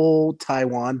whole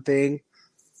Taiwan thing,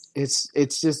 it's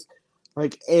just,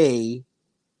 like,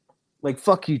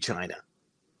 fuck you, China.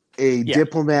 A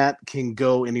diplomat can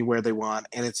go anywhere they want,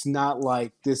 and it's not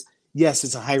like this. Yes,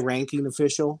 it's a high-ranking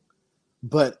official,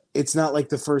 but it's not like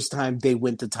the first time they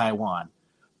went to Taiwan.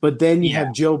 But then you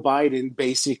have Joe Biden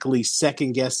basically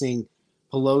second-guessing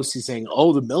Pelosi saying,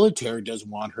 "Oh, the military doesn't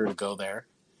want her to go there,"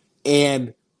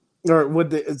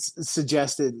 it's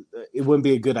suggested it wouldn't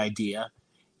be a good idea.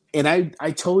 And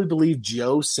I totally believe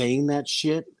Joe saying that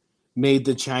shit made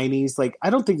the Chinese like. I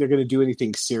don't think they're going to do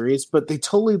anything serious, but they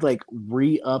totally like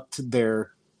re-upped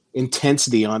their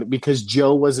intensity on it because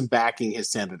Joe wasn't backing his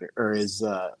senator or his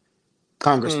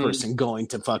congressperson going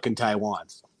to fucking Taiwan.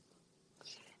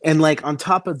 And like on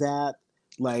top of that,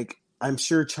 like I'm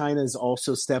sure China is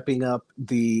also stepping up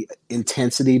the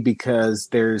intensity because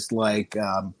there's like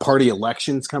party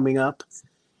elections coming up.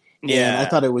 Yeah. And I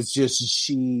thought it was just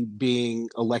Xi being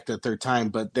elected a third time,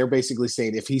 but they're basically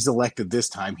saying if he's elected this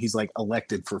time, he's like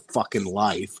elected for fucking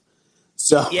life.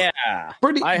 So yeah,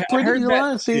 pretty I a heard lot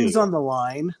that of things too. on the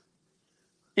line.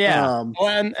 Yeah,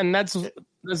 well, and that's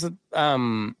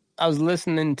I was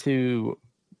listening to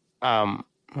what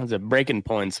was it, Breaking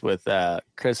Points with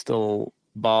Crystal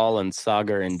Ball and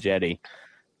Sagar and Jetty,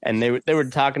 and they were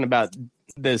talking about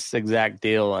this exact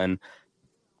deal, and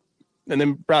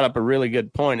then brought up a really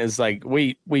good point. Is like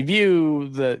we view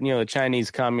the Chinese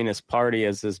Communist Party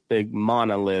as this big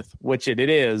monolith, which it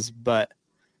is, but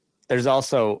there's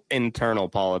also internal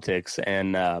politics,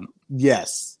 and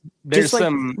Yes, there's just like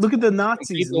some look at the Nazis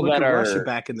and people look that at are Russia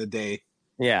back in the day.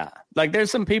 yeah, like there's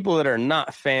some people that are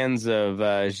not fans of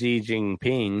Xi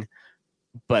Jinping,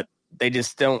 but they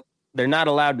just don't. They're not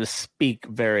allowed to speak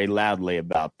very loudly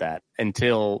about that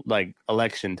until like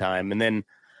election time, and then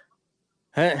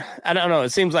I don't know.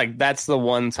 It seems like that's the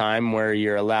one time where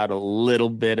you're allowed a little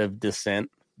bit of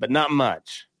dissent, but not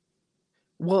much.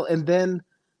 Well, and then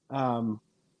on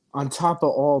top of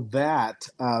all that,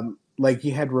 like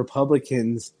you had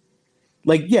Republicans,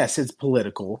 like yes, it's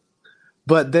political,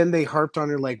 but then they harped on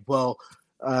her like, well,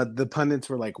 the pundits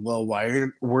were like, well, why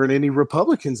weren't any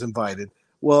Republicans invited?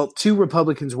 Well, 2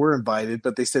 Republicans were invited,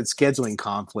 but they said scheduling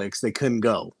conflicts, they couldn't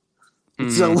go.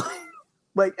 So,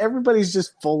 like, everybody's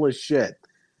just full of shit.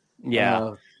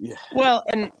 Yeah. Yeah. Well,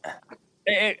 and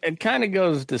it kind of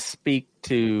goes to speak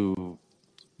to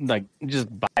like just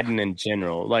Biden in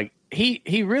general. Like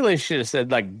he really should have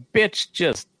said like, bitch,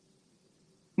 just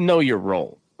know your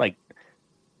role. Like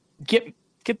get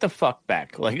the fuck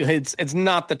back. Like it's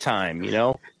not the time, you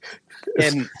know?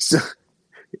 And so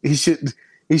he should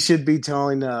be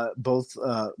telling both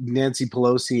Nancy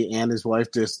Pelosi and his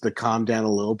wife just to calm down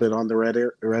a little bit on the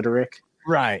rhetoric.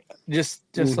 right. Just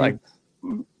like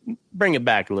bring it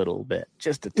back a little bit.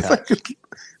 Just a touch. Like a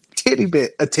titty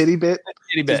bit. Just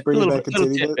bring it back a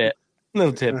titty bit.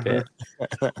 Little tidbit.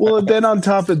 Well, and then on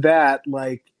top of that,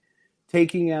 like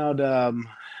taking out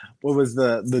what was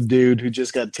the dude who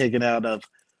just got taken out of?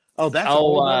 Oh,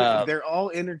 that's they're all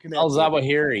interconnected.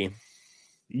 Al-Zawahiri.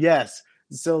 Yes.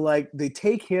 So like they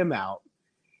take him out,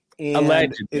 and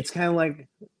Allegedly. it's kind of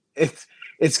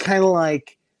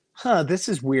like, this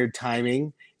is weird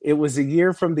timing. It was a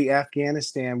year from the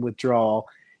Afghanistan withdrawal,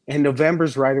 and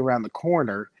November's right around the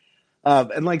corner.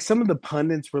 And like some of the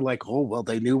pundits were like, oh, well,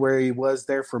 they knew where he was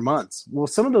there for months. Well,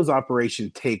 some of those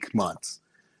operations take months.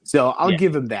 So I'll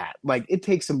give him that. Like it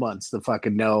takes some months to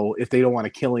fucking know if they don't want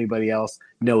to kill anybody else,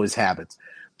 know his habits.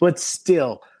 But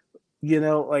still,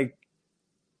 like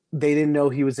they didn't know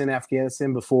he was in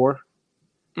Afghanistan before.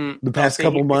 The past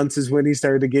couple months is when he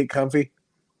started to get comfy.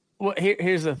 Well,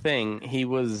 here's the thing. He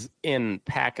was in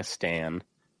Pakistan.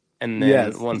 And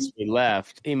then once we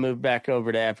left, he moved back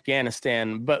over to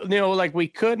Afghanistan. But, like we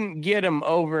couldn't get him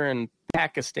over in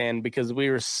Pakistan because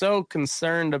we were so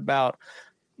concerned about,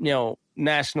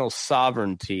 national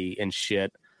sovereignty and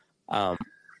shit.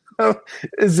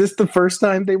 Is this the first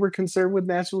time they were concerned with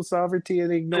national sovereignty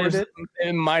and ignored it?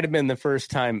 It might have been the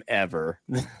first time ever.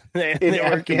 in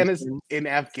Afghanistan.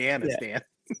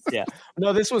 Yeah.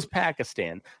 No, this was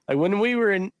Pakistan. Like when we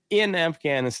were in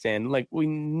Afghanistan, like we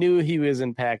knew he was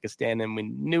in Pakistan and we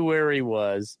knew where he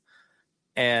was.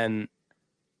 And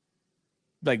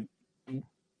like,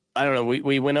 I don't know,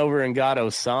 we went over and got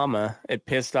Osama. It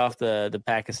pissed off the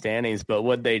Pakistanis, but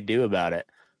what'd they do about it?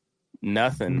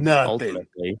 Nothing.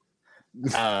 Ultimately.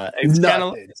 It's kind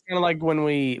of like when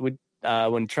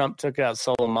when Trump took out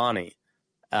Soleimani.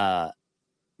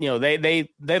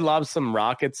 They lobbed some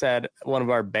rockets at one of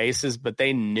our bases, but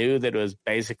they knew that it was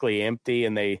basically empty,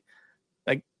 and it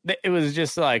was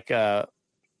just like it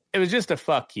was just a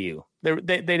fuck you. They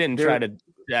didn't try to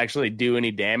actually do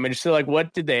any damage. So like,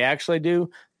 what did they actually do?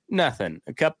 Nothing.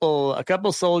 A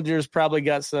couple soldiers probably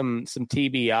got some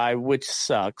TBI, which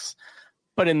sucks,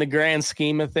 but in the grand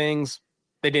scheme of things,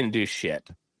 they didn't do shit.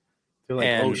 They're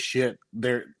like, oh shit,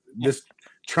 this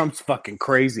Trump's fucking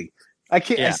crazy. I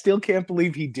still can't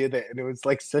believe he did it, and it was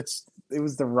like such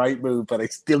the right move, but I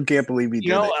still can't believe he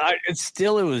did it. It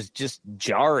was just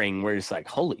jarring. Where it's like,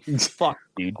 holy fuck,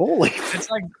 dude! Holy,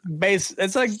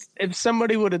 it's like if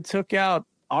somebody would have took out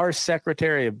our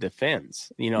Secretary of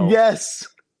Defense. yes,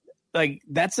 like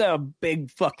that's a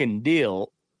big fucking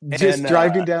deal. Just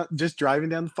driving down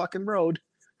the fucking road.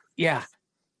 Yeah,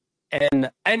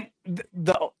 and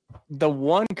the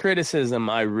one criticism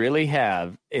I really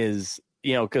have is,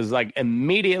 because like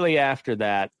immediately after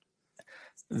that,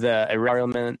 the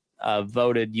Parliament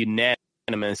voted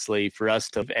unanimously for us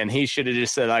to, and he should have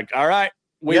just said like, all right,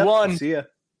 we won. See ya.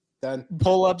 Done.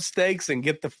 Pull up stakes and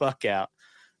get the fuck out.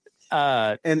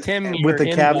 And Tim, with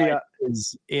the caveat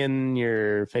is in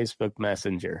your Facebook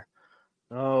Messenger.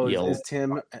 Oh,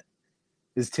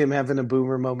 is Tim having a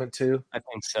boomer moment too? I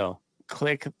think so.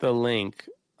 Click the link.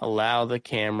 Allow the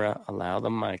camera. Allow the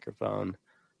microphone.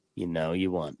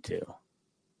 You want to.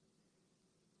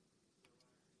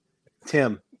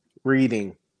 Tim,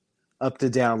 reading, up to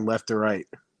down, left to right.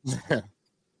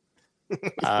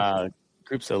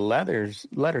 Groups of letters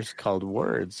called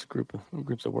words.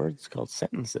 Groups of words called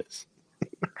sentences.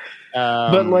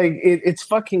 But like it's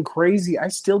fucking crazy. I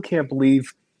still can't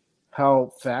believe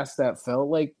how fast that felt.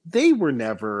 Like they were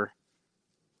never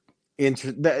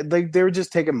like they were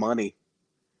just taking money.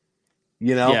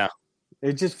 Yeah,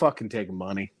 they're just fucking taking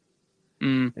money.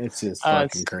 It's just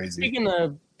fucking crazy. Speaking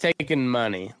of taking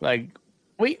money, like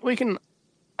we can,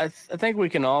 I think we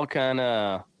can all kind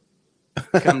of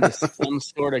come to some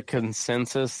sort of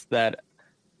consensus that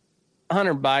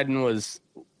Hunter Biden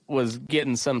was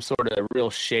getting some sort of real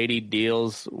shady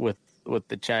deals with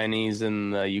the Chinese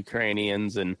and the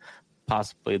Ukrainians and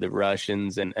possibly the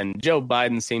Russians, and Joe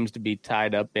Biden seems to be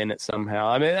tied up in it somehow.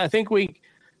 I mean, I think we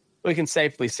can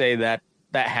safely say that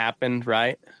happened,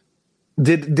 right?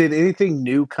 Did anything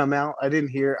new come out? I didn't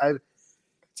hear.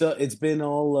 So it's been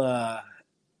all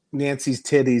Nancy's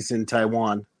titties in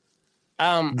Taiwan.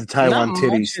 The Taiwan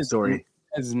titties story.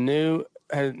 As new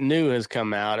has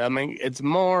come out. I mean, it's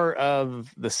more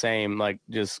of the same, like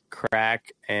just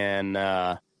crack and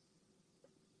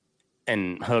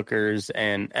hookers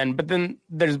but then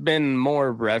there's been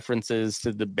more references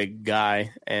to the big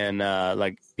guy and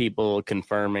like people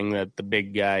confirming that the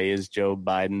big guy is Joe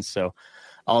Biden. So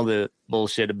all the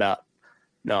bullshit about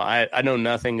I know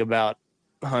nothing about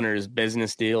Hunter's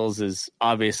business deals is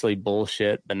obviously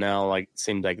bullshit, but now like it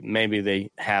seems like maybe they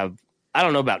have, I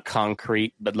don't know about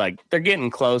concrete, but like they're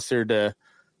getting closer to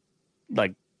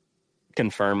like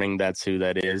confirming that's who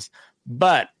that is.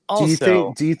 But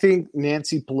also, do you think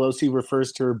Nancy Pelosi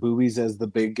refers to her boobies as the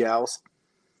big gals?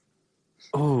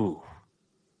 Ooh,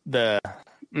 no,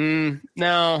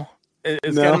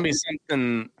 it's gonna be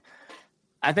something.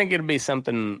 I think it'll be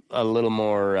something a little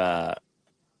more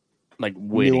like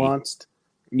witty. Nuanced,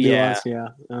 yeah.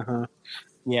 Uh-huh.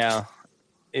 Yeah.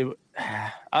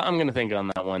 I'm going to think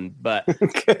on that one, but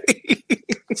okay.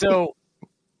 So,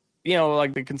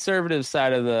 like the conservative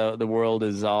side of the world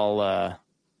is all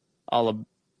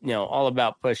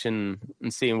about pushing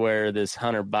and seeing where this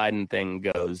Hunter Biden thing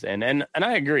goes. And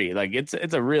I agree. Like it's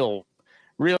a real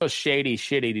shady,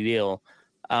 shitty deal.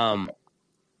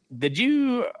 Did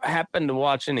you happen to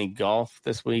watch any golf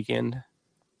this weekend?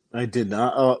 I did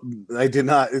not. Oh, I did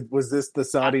not. Was this the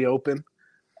Saudi Open?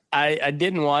 I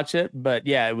didn't watch it, but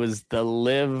yeah, it was the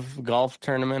Live Golf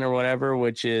Tournament or whatever,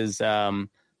 which is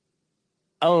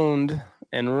owned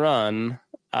and run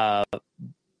by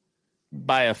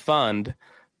a fund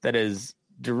that is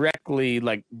directly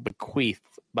like bequeathed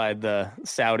by the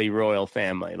Saudi royal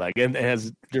family. Like it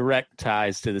has direct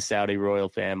ties to the Saudi royal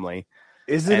family.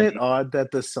 Isn't it odd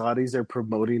that the Saudis are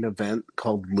promoting an event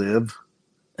called Live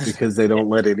because they don't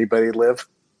let anybody live?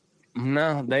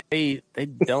 No, they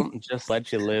don't just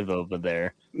let you live over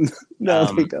there.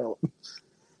 No, they don't.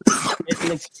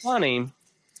 It's funny,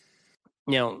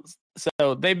 so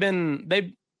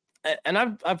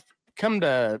I've come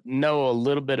to know a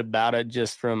little bit about it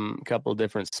just from a couple of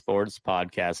different sports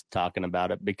podcasts talking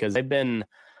about it, because they've been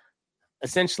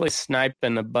essentially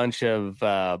sniping a bunch of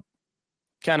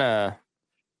kind of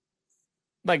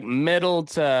like middle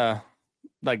to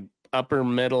like upper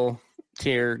middle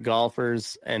tier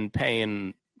golfers and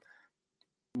paying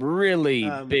really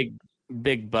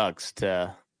big bucks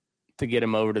to get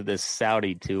him over to this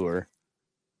Saudi tour.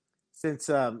 Since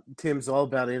Tim's all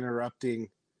about interrupting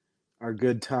our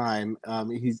good time,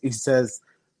 he says,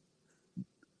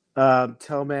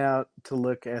 tell me out to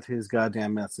look at his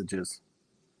goddamn messages.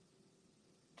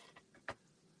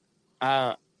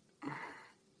 I'm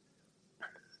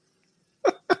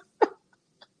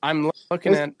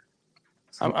looking at.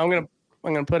 I'm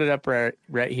gonna put it up right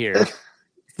here.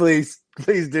 Please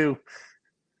do.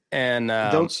 And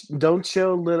Don't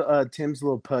show little Tim's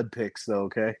little pud pics though,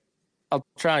 okay? I'll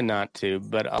try not to,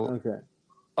 but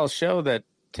I'll show that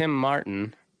Tim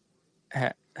Martin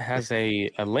has a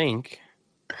link.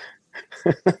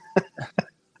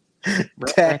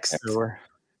 Text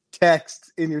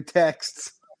in your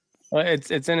texts. Well, it's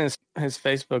in his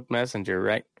Facebook Messenger,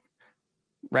 right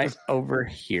over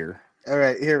here. All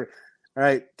right, here. All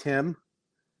right, Tim.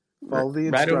 Follow the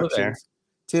right over instructions.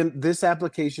 Tim, this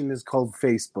application is called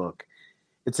Facebook.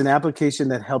 It's an application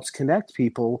that helps connect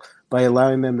people by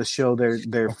allowing them to show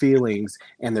their feelings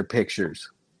and their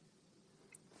pictures.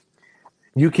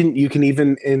 You can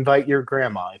even invite your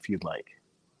grandma if you'd like.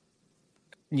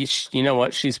 You know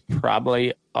what? She's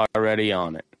probably already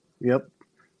on it. Yep.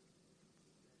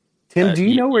 Tim, do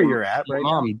you know where you're at right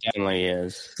Mom now? definitely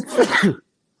is.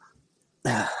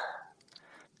 God.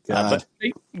 But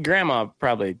grandma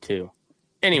probably too.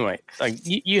 Anyway, like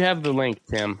you have the link,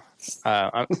 Tim.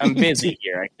 I'm busy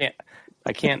here.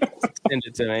 I can't send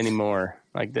it to anymore.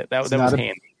 Like that was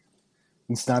handy.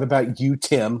 It's not about you,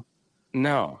 Tim.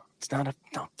 No, it's not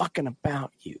fucking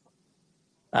about you.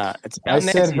 It's about I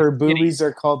said Nancy's her boobies titties.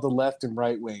 are called the left and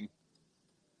right wing.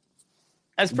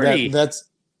 That's pretty. That's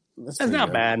That's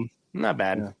not bad. Not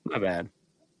bad. Yeah. Not bad.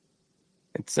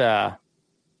 It's a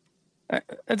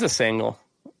single.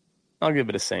 I'll give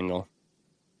it a single.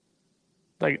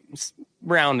 Like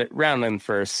rounding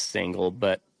for a single,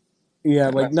 but Yeah,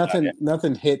 like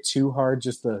nothing hit too hard,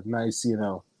 just a nice,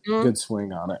 good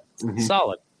swing on it. Mhm.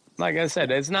 solid. Like I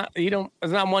said, it's not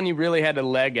one you really had to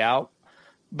leg out,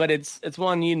 but it's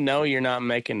one you're not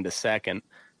making to second.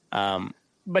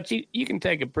 But you can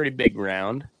take a pretty big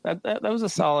round. That was a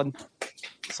solid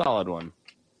one.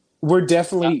 We're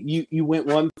definitely you went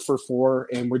 1 for 4,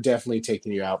 and we're definitely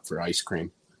taking you out for ice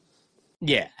cream.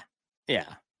 Yeah.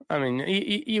 I mean,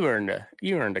 you earned a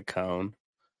cone.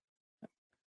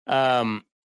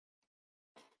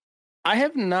 I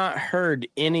have not heard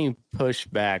any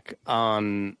pushback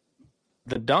on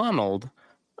the Donald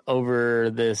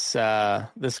over this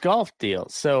golf deal.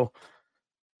 So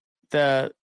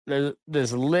there's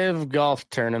this live golf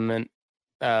tournament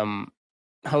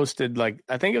hosted, like,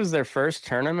 I think it was their first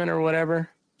tournament or whatever,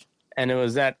 and it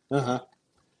was at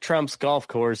Trump's golf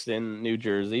course in New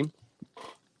Jersey.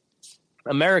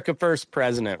 America First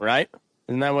president, right?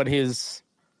 Isn't that what his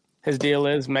deal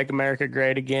is? Make America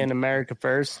great again, America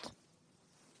first.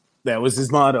 That was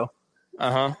his motto.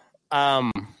 Do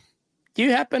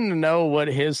you happen to know what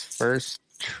his first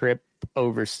trip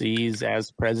overseas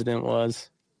as president was?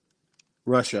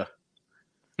 Russia.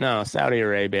 No, Saudi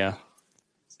Arabia.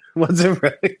 Was it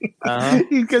right?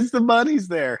 Because the money's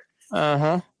there.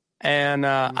 And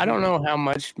I don't know how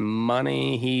much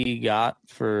money he got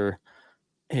for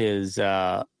his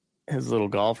little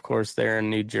golf course there in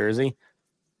New Jersey,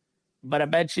 but I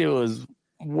bet you it was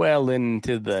well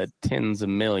into the tens of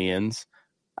millions.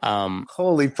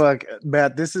 Holy fuck,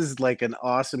 Matt! This is like an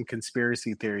awesome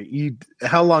conspiracy theory.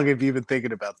 How long have you been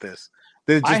thinking about this?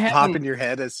 Did it just pop in your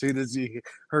head as soon as you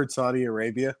heard Saudi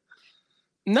Arabia?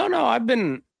 No, I've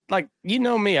been like,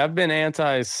 me. I've been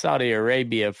anti Saudi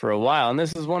Arabia for a while, and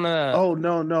this is one of the... Oh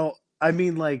no! I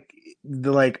mean,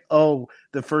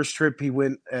 the first trip he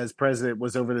went as president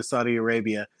was over to Saudi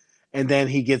Arabia, and then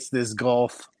he gets this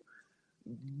golf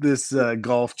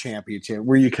championship.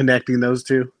 Were you connecting those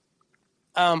two?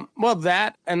 Well,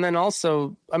 that, and then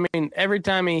also, I mean, every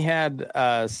time he had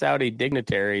Saudi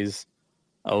dignitaries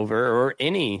over, or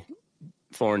any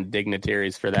foreign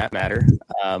dignitaries for that matter.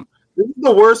 This is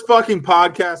the worst fucking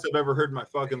podcast I've ever heard in my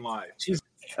fucking life.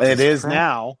 It is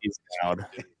now. He's loud.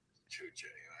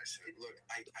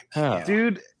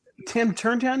 Dude, Tim,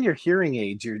 turn down your hearing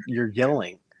aids. You're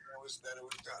yelling.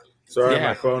 Sorry,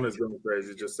 my phone is going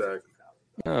crazy. Just a sec.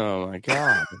 Oh my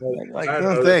god!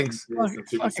 Thanks.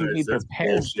 Fucking be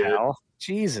prepared, pal.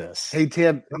 Jesus. Hey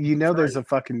Tim, there's a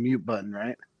fucking mute button,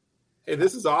 right? Hey,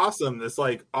 this is awesome. This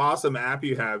awesome app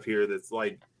you have here that's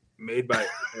made by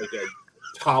a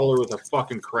toddler with a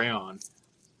fucking crayon.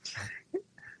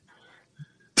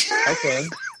 Okay.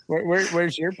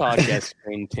 Where's your podcast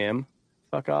screen, Tim?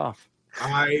 Fuck off.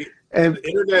 The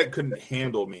internet couldn't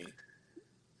handle me.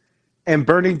 And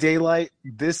Burning Daylight,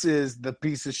 this is the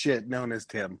piece of shit known as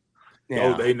Tim.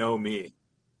 Yeah. Oh, they know me.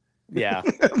 Yeah.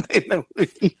 They know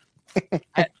me.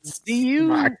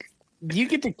 Do you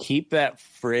get to keep that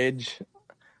fridge?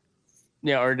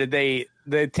 Yeah, or did they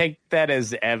take that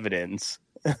as evidence?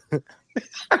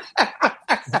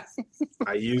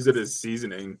 I use it as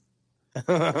seasoning.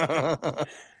 You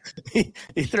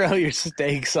throw your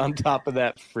steaks on top of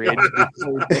that fridge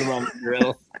before you put them on the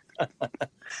grill.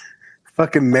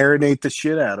 Fucking marinate the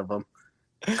shit out of them.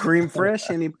 Cream fresh?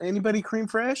 Anybody cream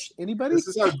fresh? Anybody? This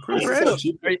is how Cream fresh?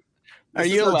 cheap. Are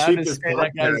you allowed to say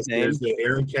that guy's name? Is that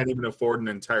Aaron can't even afford an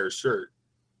entire shirt.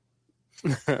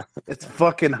 It's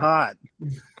fucking hot,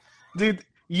 dude.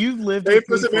 You lived Pay with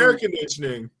for me some air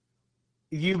conditioning.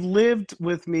 You lived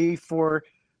with me for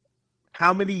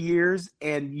how many years,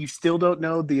 and you still don't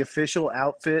know the official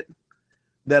outfit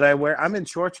that I wear? I'm in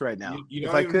shorts right now. You if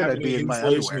don't I even could, have I'd be any in my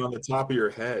insulation underwear. on the top of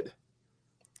your head.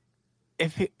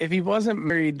 If he wasn't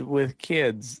married with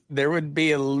kids, there would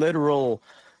be a literal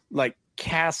like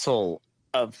castle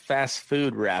of fast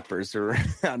food wrappers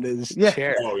around his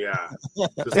chair. Oh yeah,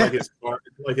 just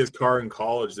like his car in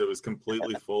college that was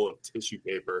completely full of tissue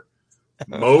paper.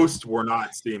 Most were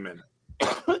not semen.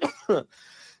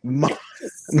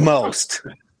 Most.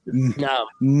 No,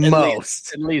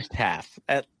 most. At least half.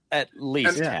 At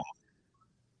least half.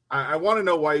 I want to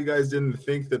know why you guys didn't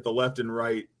think that the left and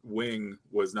right wing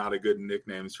was not a good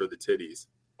nicknames for the Tiddies.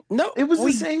 No, it was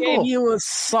a single. Gave you a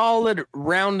solid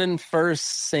round and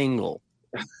first single.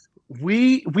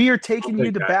 We are taking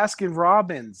you to Baskin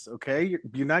Robbins, okay?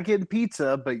 You're not getting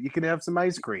pizza, but you can have some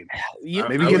ice cream.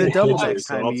 Maybe get a double next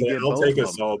time. I'll take a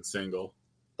solid single.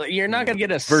 But you're not gonna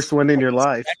get a first one in your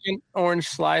life. Second orange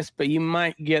slice, but you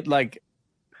might get like,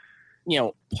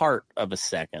 part of a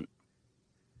second.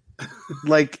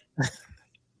 Like,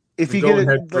 if you get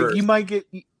it, like you might get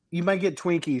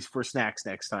Twinkies for snacks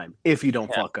next time if you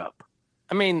don't fuck up.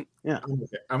 I mean, yeah,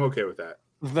 I'm okay with that.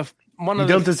 You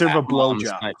don't deserve a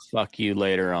blowjob. Might fuck you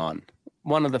later on.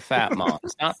 One of the fat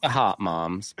moms, not the hot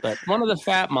moms, but one of the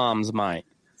fat moms might.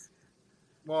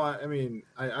 Well, I mean,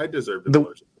 I deserved a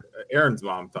blowjob. Aaron's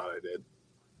mom thought I did.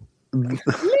 Little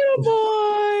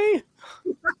boy.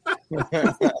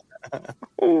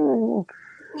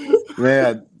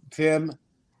 Man, Tim,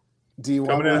 do you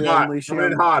want me to unleash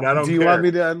hot? I don't Do you care. want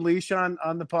me to unleash on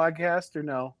the podcast or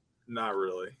no? Not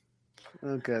really.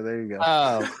 Okay, there you go.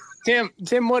 Oh, Tim,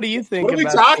 what do you think? What are we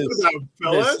talking about,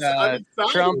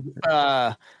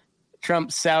 fellas?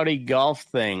 Trump Saudi golf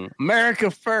thing.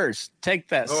 America first. Take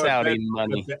that Saudi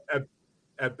money.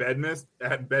 At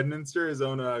Bedminster, his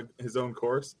own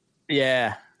course.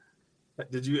 Yeah.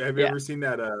 Have you ever seen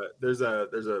that? There's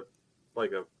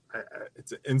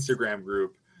it's an Instagram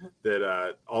group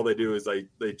that all they do is like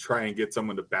they try and get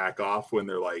someone to back off when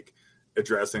they're like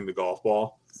addressing the golf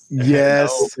ball.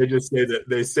 Yes. They just say that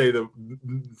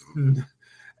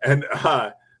and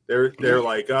they're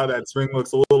like, oh, that swing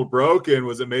looks a little broken.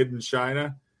 Was it made in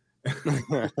China?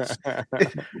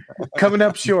 Coming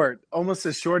up short, almost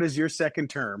as short as your second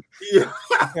term. Yeah,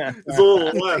 it's a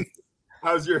little less.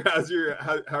 How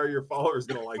are your followers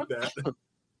gonna like that?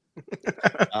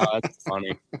 Oh, that's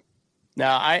funny.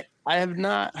 Now, I have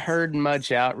not heard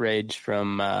much outrage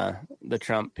from the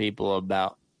Trump people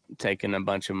about taking a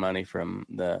bunch of money from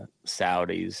the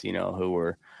Saudis, who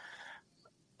were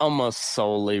almost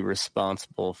solely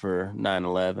responsible for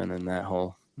 9/11 and that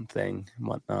whole thing and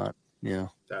whatnot. Yeah.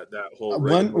 That whole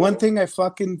one thing I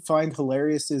fucking find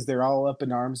hilarious is they're all up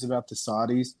in arms about the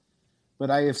Saudis, but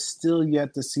I have still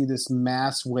yet to see this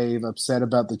mass wave upset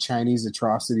about the Chinese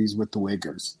atrocities with the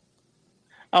Uyghurs.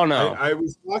 Oh no! I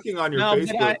was talking on your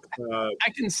Facebook. I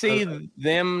can see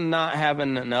them not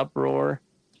having an uproar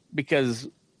because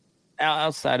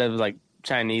outside of like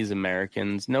Chinese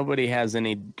Americans, nobody has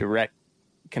any direct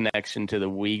connection to the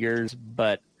Uyghurs,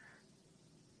 but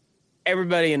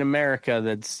everybody in America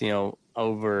that's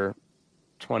over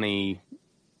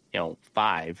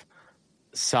 25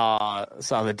 saw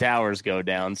the towers go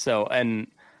down. So and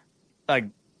like.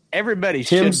 Everybody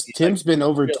Tim's like, been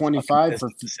over 25 for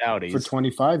Saudis. for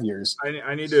 25 years.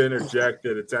 I need to interject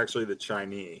that it's actually the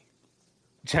Chinese.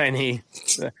 China.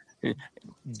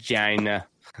 China.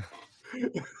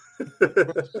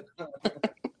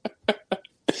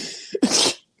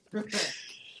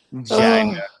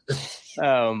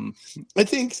 I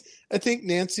think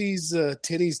Nancy's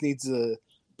titties needs to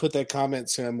put that comment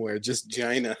somewhere. Just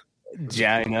China.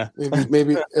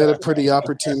 Maybe at a pretty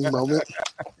opportune moment.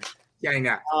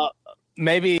 China.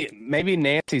 Maybe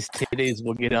Nancy's titties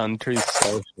will get on Truth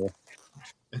Social.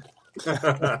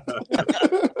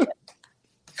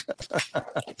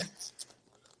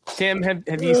 Tim,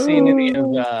 have you seen any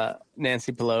of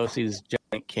Nancy Pelosi's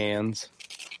giant cans?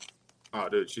 Oh,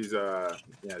 dude, she's a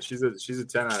 10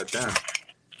 out of 10.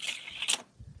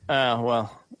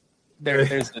 Well,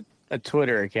 there's a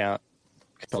Twitter account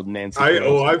called Nancy.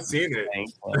 I've seen it.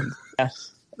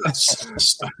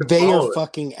 They are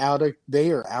fucking out of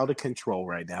control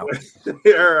right now.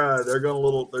 They're going a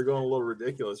little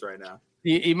ridiculous right now.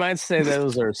 You might say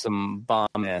those are some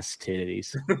bomb ass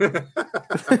titties.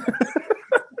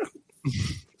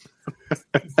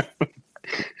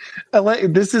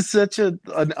 This is such an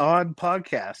odd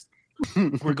podcast.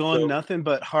 We're going nothing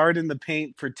but hard in the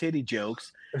paint for titty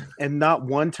jokes, and not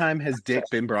one time has dick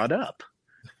been brought up.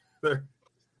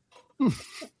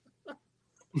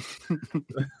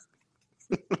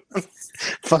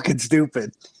 Fucking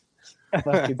stupid.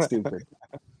 Fucking stupid.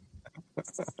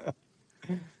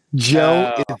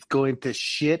 Joe is going to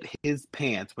shit his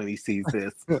pants when he sees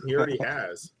this. He already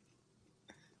has.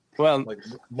 Well, Like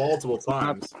multiple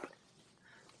times.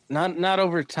 Not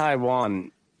over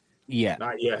Taiwan yet.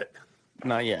 Not yet.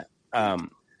 Not yet.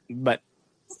 But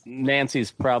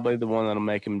Nancy's probably the one that'll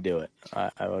make him do it.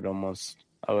 I would almost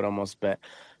bet.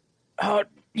 Oh,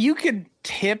 you could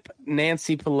tip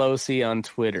Nancy Pelosi on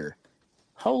Twitter.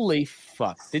 Holy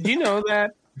fuck! Did you know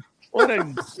that? What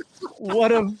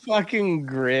a fucking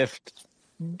grift!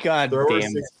 God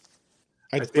damn it!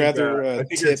 I think your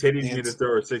titties need to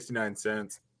throw her 69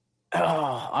 cents.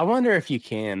 Oh, I wonder if you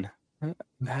can.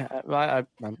 I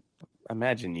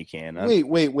imagine you can.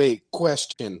 Wait.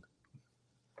 Question.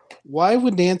 Why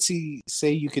would Nancy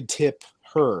say you could tip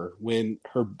her when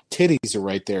her titties are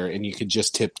right there and you could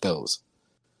just tip those?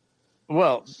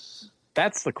 Well,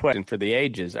 that's the question for the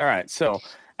ages. All right. So,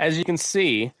 as you can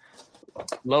see,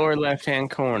 lower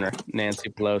left-hand corner, Nancy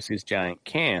Pelosi's giant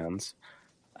cans.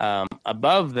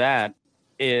 Above that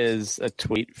is a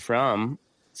tweet from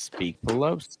Speak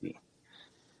Pelosi.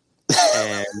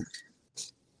 And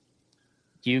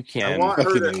you can... I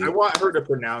want her to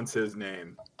pronounce his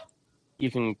name.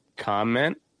 You can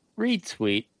comment,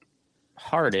 retweet,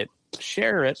 heart it,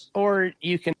 share it, or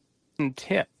you can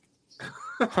tip.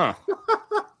 Huh.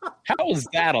 How is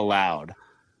that allowed?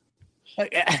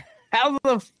 Like, how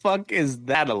the fuck is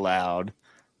that allowed?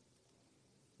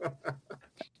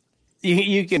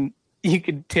 You can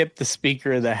tip the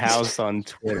Speaker of the House on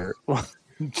Twitter.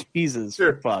 Jesus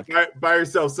fuck. Buy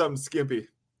yourself something skimpy.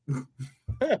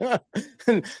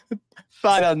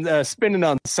 Spending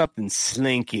on something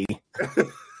slinky.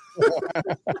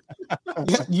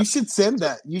 You should send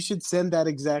that. You should send that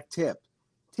exact tip.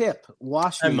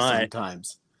 Wash me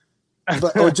sometimes.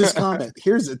 Or just comment.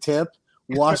 Here's a tip.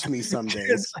 Wash me some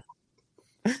days.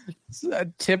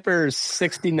 Tip her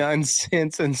 69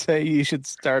 cents and say you should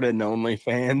start an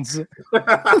OnlyFans.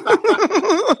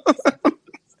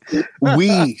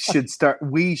 We should start an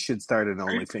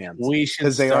OnlyFans. We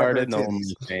should start an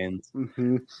OnlyFans.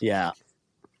 Mm-hmm. Yeah.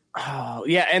 Oh,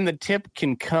 yeah, and the tip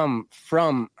can come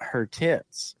from her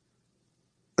tits.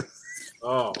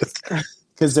 Oh.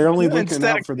 Because they're only looking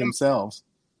out for themselves.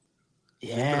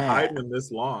 Yeah. You've been hiding them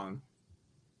this long.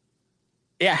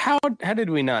 Yeah, how did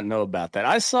we not know about that?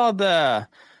 I saw the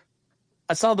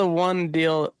one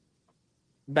deal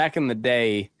back in the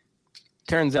day.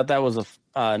 Turns out that was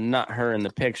not her in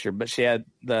the picture, but she had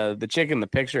the chick in the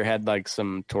picture had like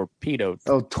some torpedo.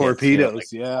 Oh, torpedoes,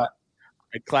 tits, yeah.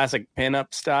 Like classic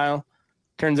pinup style.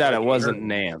 Turns out it wasn't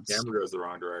Nance. The camera goes the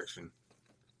wrong direction.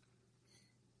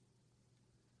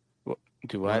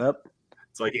 Do what?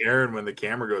 It's like Aaron when the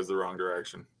camera goes the wrong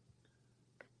direction.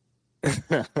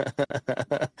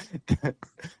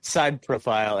 Side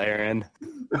profile, Aaron.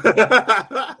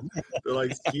 They're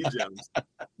like ski jumps.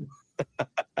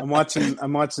 I'm watching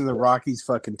the Rockies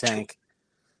fucking tank.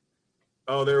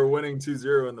 Oh, they were winning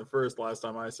 2-0 in the first last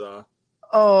time I saw.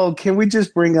 Oh, can we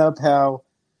just bring up how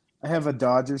I have a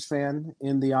Dodgers fan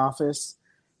in the office,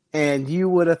 and you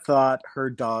would have thought her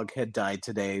dog had died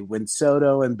today when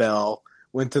Soto and Bell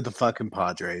went to the fucking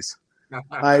Padres.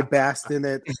 I basked in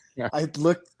it. I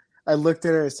looked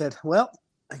at her and said, well,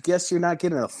 I guess you're not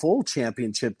getting a full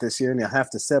championship this year, and you'll have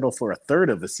to settle for a third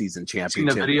of a season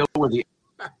championship. Seen the video where the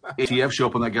ATF show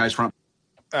up on that guy's front?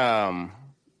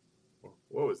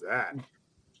 What was that?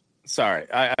 Sorry,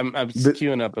 I'm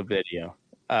queuing up a video.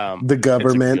 The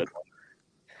government.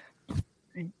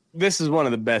 This is one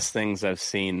of the best things I've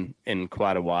seen in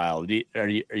quite a while. Are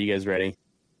you guys ready?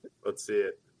 Let's see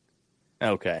it.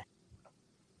 Okay.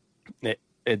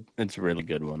 It's a really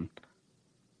good one.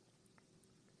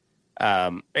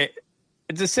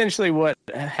 It's essentially what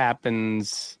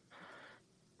happens,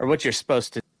 or what you're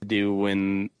supposed to do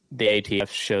when the ATF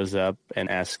shows up and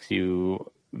asks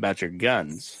you about your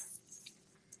guns.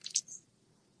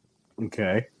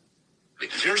 Okay.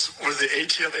 Here's where the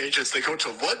ATF agents, they go to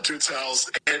one dude's house,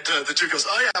 and the dude goes,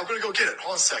 oh, yeah, I'm going to go get it.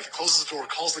 Hold on a second. Closes the door,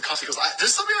 calls the cops. He goes,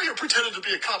 there's somebody out here pretending to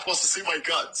be a cop wants to see my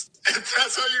guns. And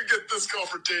that's how you get this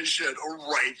confrontation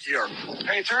right here.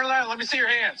 Hey, turn around. Let me see your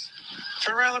hands.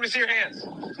 Turn around. Let me see your hands.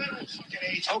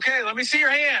 Okay, let me see your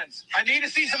hands. I need to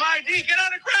see some ID. Get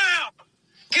on the ground.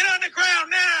 Get on the ground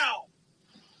now.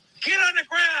 Get on the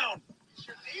ground. What's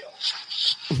your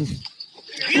deal?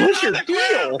 Get on the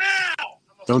ground now.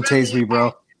 Don't tase me,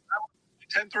 bro.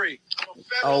 10-3.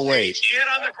 Oh, wait. Get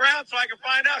on the ground so I can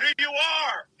find out who you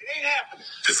are. It ain't happening.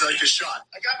 This is like a shot.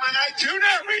 I got my ID. Do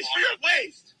not reach for your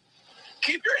waist.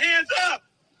 Keep your hands up.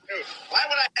 Dude, why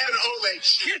would I have an O-leg?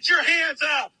 Get your hands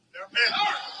up.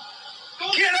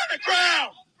 Get on the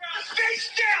ground. Face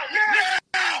down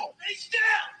Now. Face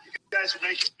down. You guys are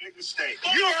making a big mistake.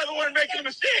 You are the one making a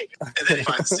mistake. And then he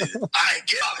finds it. I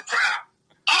get on the ground.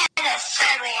 I'm a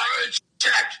federal agent.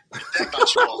 That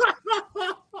got you all.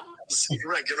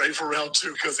 You're right. Get ready for round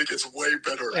 2 because it gets way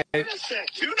better.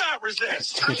 Do not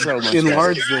resist. It's so much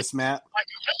Enlarge better. this, Matt.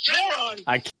 Moron.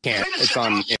 I can't. It's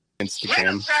on Wait a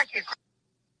Instagram. second.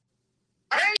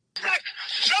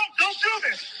 Don't do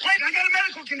this. Wait, I got a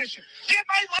medical condition. Get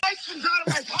my license out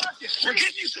of my pocket. We're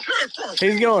getting you secured first.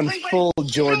 He's going full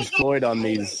George Floyd on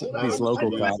these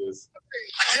local cops. Jesus. I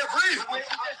can't breathe.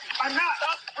 I'm not.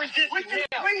 Stop resisting.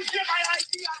 Please get my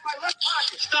ID out of my left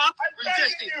pocket. Stop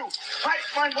resisting. You.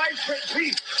 My wife's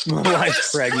please. My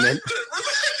wife's pregnant.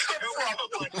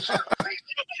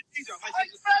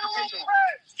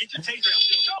 Get your taser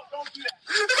out. Don't do that.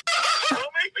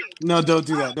 Don't make me. No, don't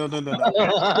do that. No. Did he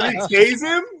tase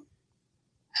him?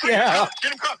 Yeah.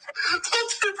 Get him cuffed.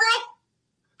 Don't do it,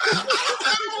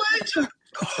 bro.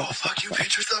 Oh, fuck you,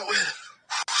 Patriots not win.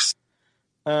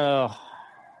 Oh,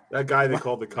 That guy they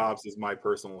called the cops is my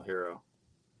personal hero.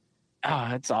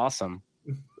 that's awesome.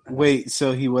 Wait,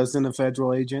 so he wasn't a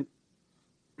federal agent?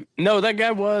 No, that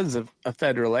guy was a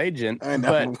federal agent, I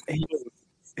know. but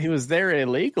he was there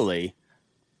illegally.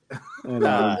 And,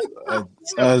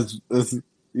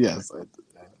 yes.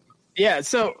 Yeah,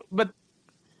 so, but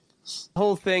the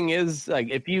whole thing is, like,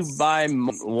 if you buy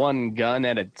one gun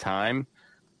at a time,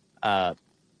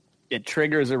 it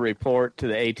triggers a report to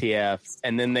the ATF,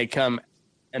 and then they come,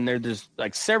 and there's just,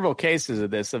 like, several cases of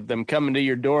this, of them coming to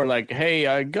your door, like, hey,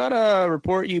 I got a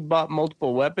report you bought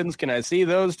multiple weapons. Can I see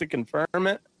those to confirm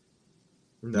it?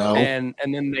 No. And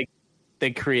then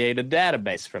they create a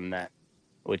database from that,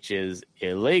 which is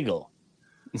illegal.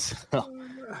 So,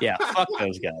 yeah, fuck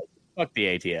those guys. Fuck the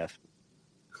ATF.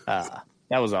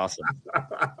 That was awesome.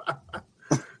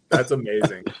 That's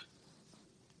amazing.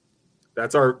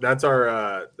 That's our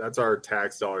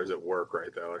tax dollars at work right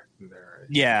there.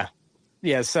 Yeah.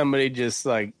 Yeah, somebody just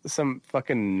like some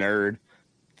fucking nerd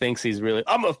thinks he's really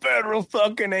I'm a federal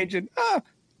fucking agent.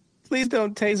 Please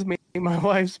don't tase me. My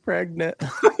wife's pregnant.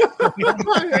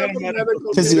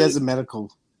 Because he has a medical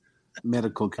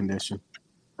condition.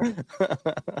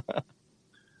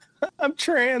 I'm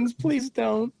trans. Please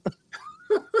don't.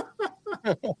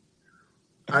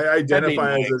 I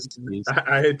identify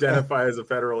as a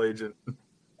federal agent.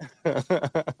 What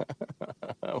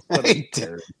a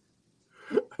turd.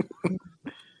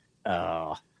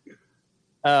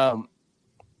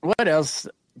 What else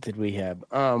did we have?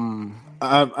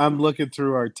 I'm looking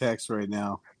through our text right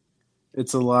now.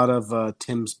 It's a lot of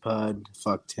Tim's Pud.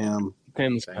 Fuck Tim.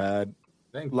 Tim's Pud.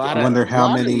 Wonder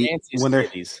how many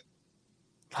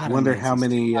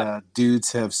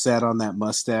dudes have sat on that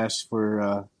mustache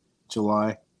for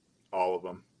July. All of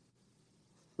them.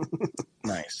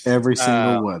 Nice. Every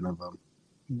single one of them.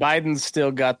 Biden's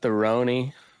still got the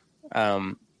Roni.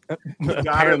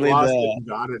 Apparently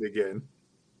got it again.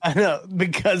 I know,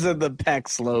 because of the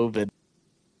Paxlovid.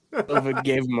 Lovid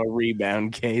gave him a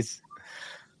rebound case.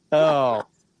 Oh,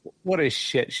 what a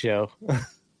shit show.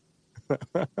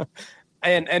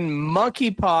 And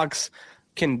monkeypox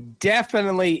can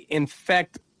definitely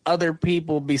infect other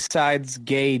people besides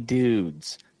gay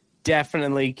dudes.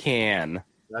 Definitely can.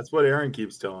 That's what Aaron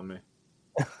keeps telling me.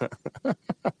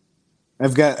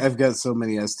 I've got so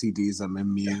many STDs, I'm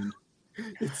immune.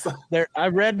 I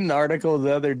read an article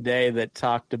the other day that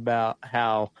talked about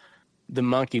how the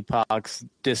monkeypox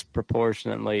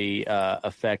disproportionately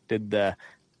affected the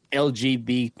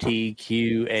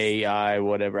LGBTQAI,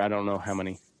 whatever. I don't know how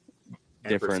many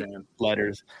different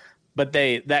letters, but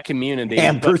that community,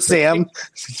 Ampersand,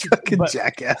 fucking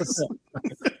jackass.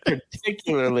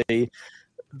 Particularly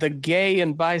the gay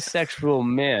and bisexual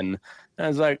men. And I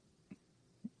was like,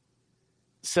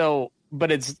 so,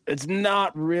 but it's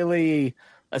not really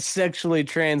a sexually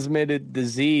transmitted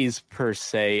disease per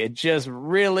se. It just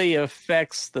really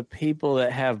affects the people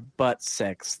that have butt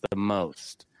sex the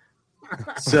most.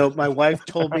 So my wife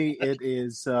told me it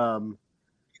is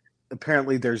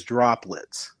apparently there's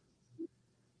droplets,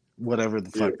 whatever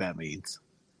the fuck that means.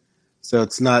 So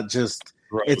it's not just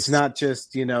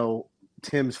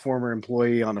Tim's former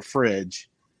employee on a fridge.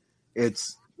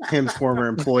 It's Tim's former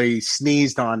employee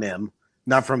sneezed on him,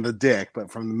 not from the dick,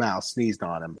 but from the mouth, sneezed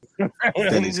on him.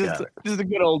 Then he's got it. Just a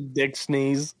good old dick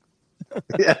sneeze.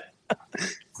 Yeah.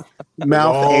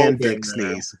 Mouth and dick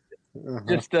sneeze.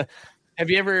 Just Have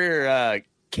you ever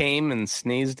came and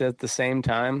sneezed at the same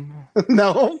time?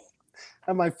 No,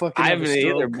 I might fucking. I have a haven't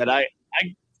either, stroke. but I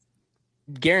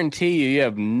guarantee you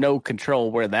have no control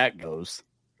where that goes.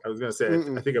 I was gonna say,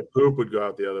 I think a poop would go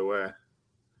out the other way.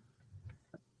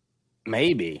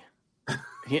 Maybe.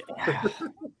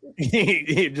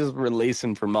 You're just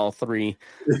releasing from all three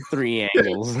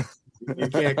angles. You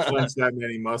can't clench that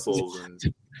many muscles. And...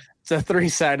 It's a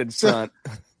 3-sided front.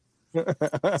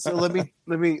 So let me.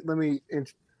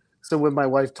 So when my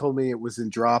wife told me it was in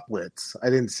droplets, I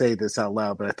didn't say this out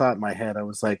loud, but I thought in my head, I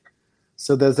was like,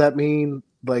 so does that mean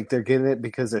like they're getting it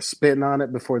because they're spitting on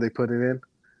it before they put it in?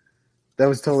 That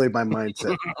was totally my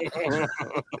mindset.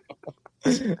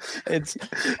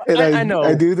 I know.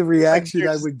 I knew the reaction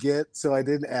I would get, so I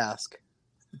didn't ask.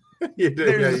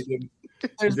 There's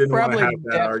probably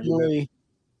definitely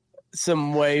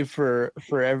some way for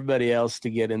everybody else to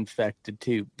get infected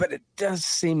too, but it does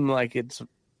seem like it's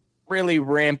really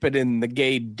rampant in the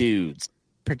gay dudes,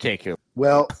 particularly.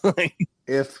 Well,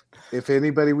 if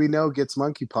anybody we know gets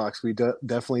monkeypox, we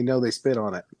definitely know they spit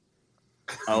on it.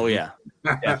 Oh yeah,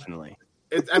 definitely.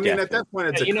 At that point,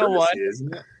 it's you know what?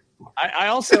 Isn't it?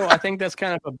 I think that's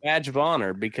kind of a badge of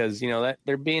honor because that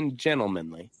they're being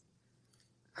gentlemanly.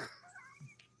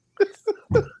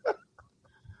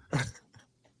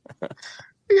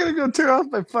 I gotta go turn off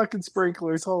my fucking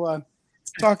sprinklers. Hold on.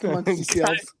 Talking amongst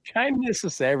yourselves. Kindness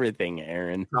is everything,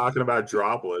 Aaron. Talking about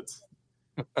droplets.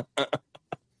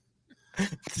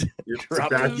 Your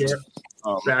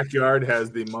backyard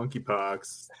has the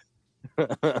monkeypox.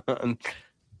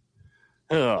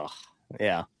 Oh,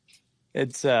 yeah.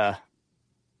 It's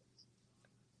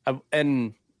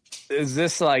and is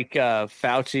this like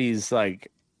Fauci's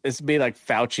like this would be like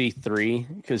Fauci 3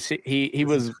 because he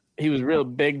was real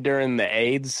big during the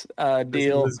AIDS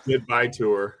deal. This goodbye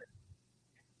tour.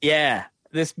 Yeah.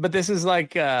 This is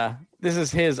like this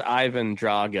is his Ivan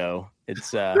Drago.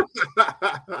 It's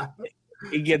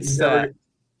he gets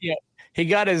he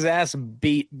got his ass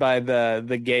beat by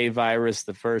the gay virus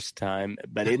the first time,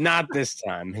 but not this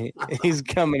time. He's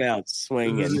coming out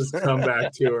swinging. This is his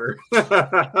comeback tour.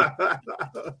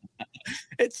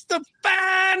 It's the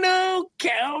final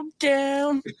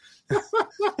countdown.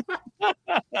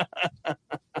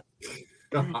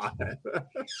 God.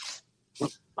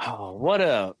 Oh, what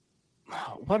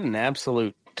an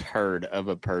absolute turd of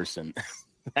a person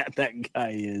that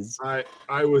guy is.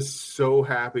 I was so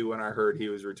happy when I heard he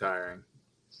was retiring.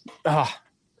 Oh,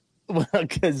 well,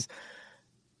 because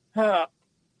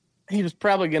he was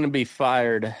probably going to be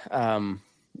fired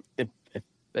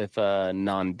if a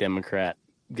non-Democrat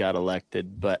got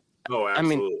elected. But absolutely. I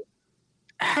mean,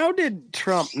 how did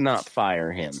Trump not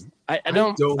fire him? I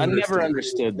never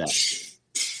understood that.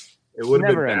 It would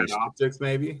have been bad optics,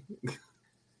 maybe.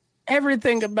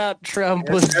 Everything about Trump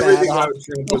was bad optics.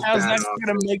 How's that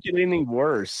going to make it any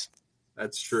worse?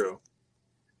 That's true.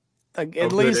 Like,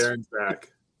 at least Aaron's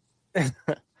back.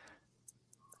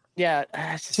 Yeah,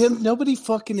 Tim, nobody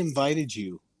fucking invited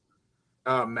you.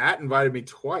 Matt invited me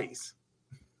twice.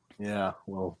 Yeah,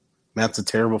 well, Matt's a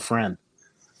terrible friend.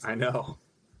 I know.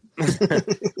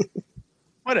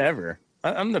 Whatever.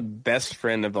 I'm the best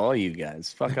friend of all you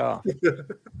guys. Fuck off.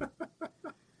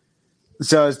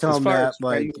 So I was telling Matt,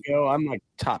 like, I'm like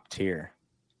top tier.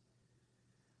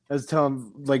 I was telling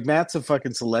him, like, Matt's a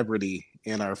fucking celebrity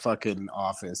in our fucking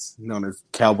office, known as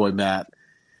Cowboy Matt.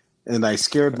 And I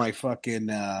scared my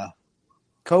fucking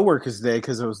coworkers today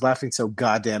because I was laughing so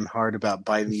goddamn hard about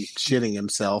Biden shitting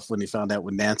himself when he found out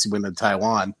when Nancy went to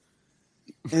Taiwan.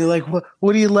 And they're like,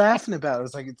 "What are you laughing about?" I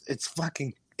was like,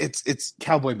 "It's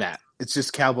Cowboy Matt. It's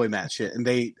just Cowboy Matt shit." And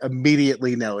they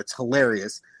immediately know it's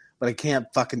hilarious, but I can't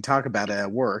fucking talk about it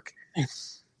at work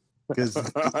because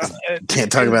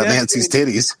can't talk about Nancy's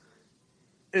titties.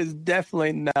 Is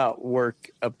definitely not work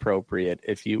appropriate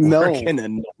if you work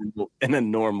in a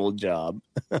normal job.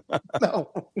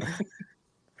 No.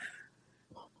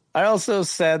 I also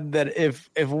said that if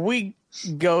we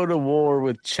go to war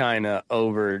with China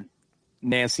over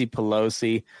Nancy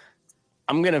Pelosi,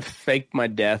 I'm gonna fake my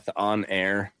death on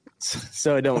air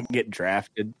so I don't get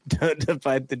drafted to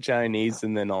fight the Chinese,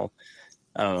 and then I'll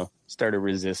start a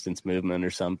resistance movement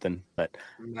or something. But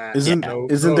isn't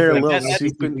there a little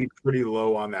secret pretty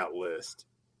low on that list?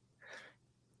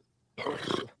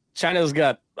 China's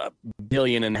got 1.5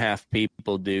 billion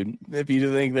people, dude. If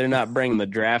you think they're not bringing the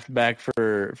draft back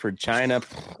for China,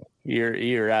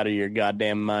 you're out of your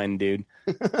goddamn mind, dude.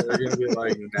 They're gonna be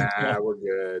like, nah, we're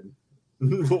good.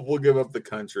 We'll give up the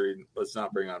country. Let's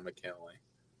not bring on McKinley.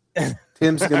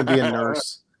 Tim's gonna be a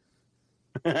nurse.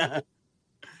 A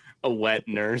wet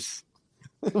nurse.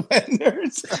 Wet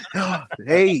nurse.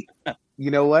 Hey, you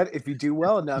know what? If you do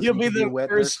well enough, You'll you be can the a wet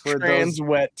first nurse for trans those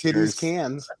wet Tiddies nurse.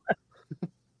 cans.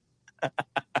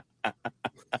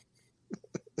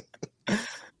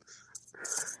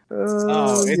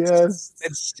 Oh, yes.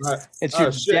 It's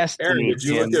your shit. destiny. Aaron, did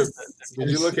you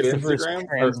look at the first Instagram?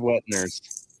 trans wet nurse.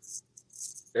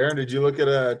 Aaron, did you look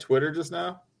at Twitter just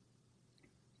now?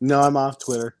 No, I'm off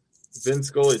Twitter. Vin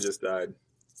Scully just died.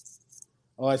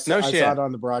 Oh, I saw it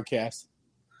on the broadcast.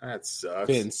 That sucks.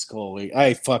 Vin Scully.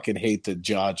 I fucking hate the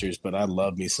Dodgers, but I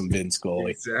love me some Vin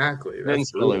Scully. Exactly. Vin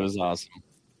Scully was awesome.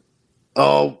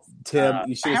 Oh, Tim,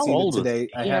 you should have how seen old it today.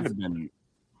 He had to been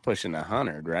pushing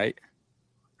 100, right?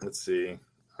 Let's see.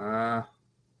 Trying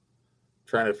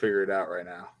to figure it out right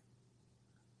now.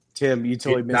 Tim, you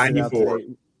totally missed it out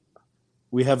today.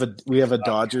 We have a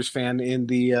Dodgers fan in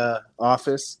the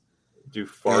office. Do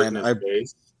fart in his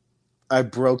face. I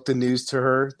broke the news to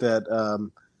her that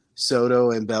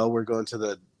Soto and Bell were going to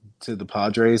the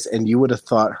Padres, and you would have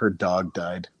thought her dog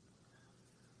died.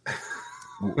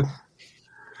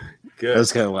 Good. I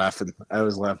was kind of laughing. I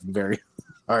was laughing very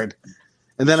hard.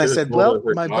 And then I said, "Well,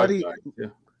 my buddy." Yeah.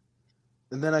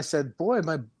 And then I said, "Boy,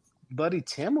 my buddy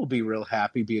Tim will be real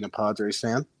happy being a Padres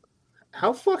fan."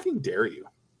 How fucking dare you?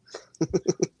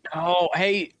 Oh,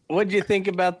 hey, what'd you think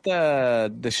about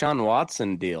the Deshaun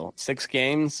Watson deal? 6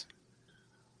 games?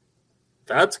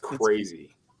 That's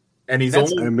crazy. And he's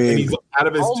he's out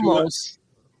of his almost.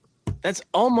 That's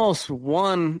almost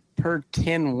 1 per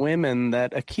 10 women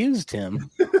that accused him.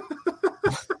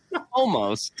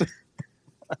 Almost.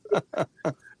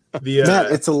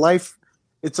 Matt, it's a life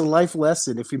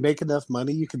lesson. If you make enough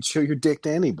money, you can show your dick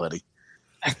to anybody.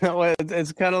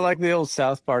 It's kind of like the old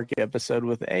South Park episode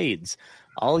with AIDS.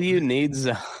 All you need is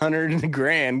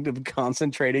 $100,000 of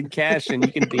concentrated cash, and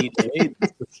you can beat AIDS.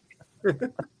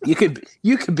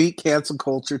 You could beat cancel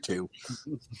culture too.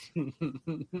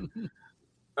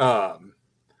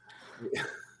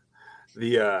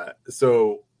 The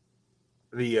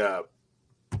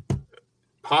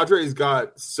Padres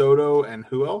got Soto and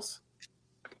who else?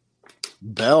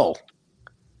 Bell.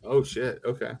 Oh shit.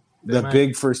 Okay. The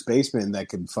big first baseman that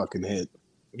can fucking hit.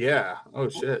 Yeah. Oh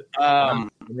shit.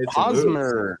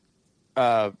 Hosmer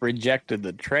rejected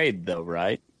the trade though,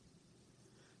 right?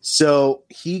 So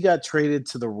he got traded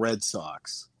to the Red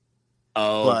Sox.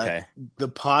 Oh, but okay. The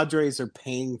Padres are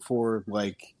paying for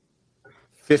like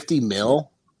 $50 million.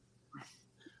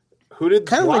 Who did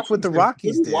kind of like what the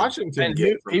Rockies did? Washington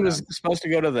he was supposed to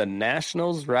go to the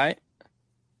Nationals, right?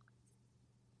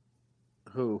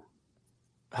 Who?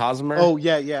 Hosmer? Oh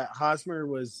yeah. Hosmer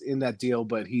was in that deal,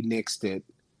 but he nixed it.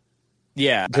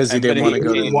 Yeah, because he didn't want to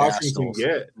go to the Washington Nationals.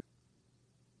 Get?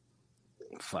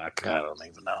 Fuck, I don't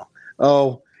even know.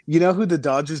 Oh, you know who the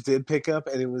Dodgers did pick up,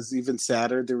 and it was even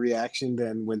sadder the reaction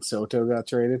than when Soto got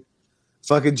traded.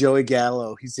 Fucking Joey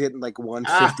Gallo. He's hitting like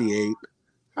 158.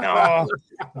 Oh,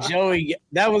 Joey,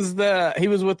 he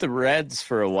was with the Reds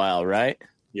for a while, right?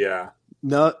 Yeah.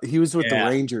 No, he was with the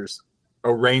Rangers.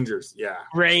 Oh, Rangers, yeah.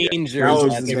 Rangers.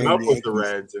 Yeah. Came up with the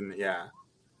Reds, and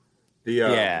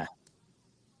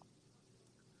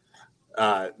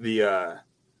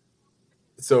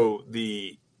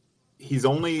he's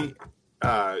only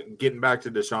getting back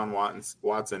to Deshaun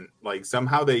Watson. Like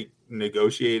somehow they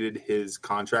negotiated his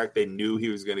contract. They knew he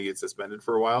was going to get suspended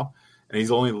for a while, and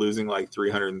he's only losing like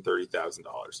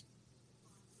 $330,000.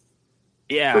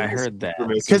 Yeah, I heard that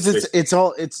because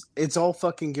it's all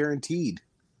fucking guaranteed.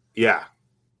 Yeah.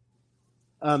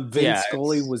 Vince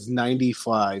Scully was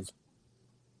 95.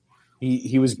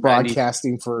 He was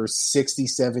broadcasting for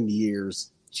 67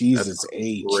 years. Jesus,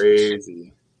 age.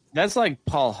 Crazy. That's like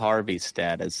Paul Harvey's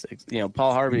status. You know,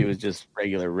 Paul Harvey was just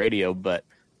regular radio, but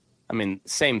I mean,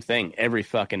 same thing every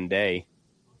fucking day.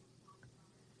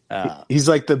 He's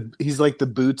like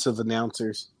the Boots of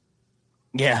announcers.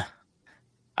 Yeah,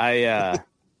 I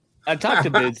talked to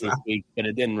Boots this week, but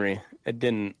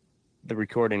the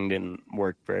recording didn't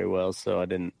work very well, so I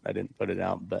didn't put it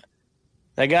out. But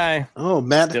that guy. Oh,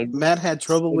 Matt had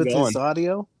trouble with his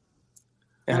audio.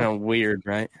 Kind of weird,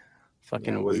 right?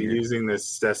 Fucking was weird. he using this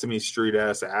Sesame Street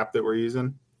ass app that we're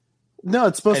using? No,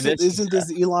 it's supposed to. Isn't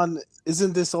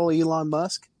this all Elon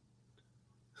Musk?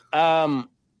 No,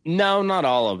 not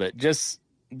all of it. Just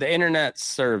the internet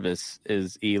service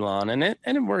is Elon, and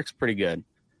it works pretty good.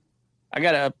 I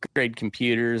got to upgrade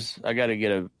computers. I got to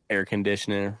get an air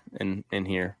conditioner in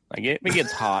here. Like it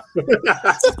gets hot,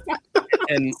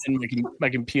 and my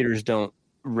computers don't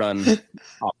run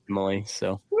optimally.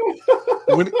 So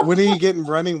when are you getting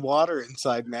running water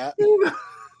inside, Matt?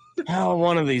 Oh,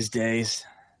 one of these days.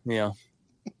 Yeah.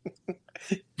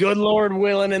 Good Lord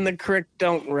willing, and the creek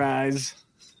don't rise.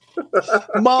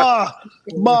 Ma,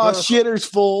 shitter's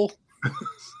full.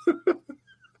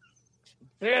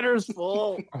 Theater's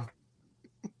full.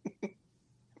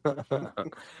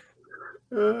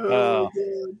 Oh,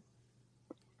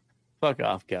 Fuck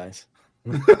off, guys.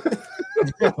 You know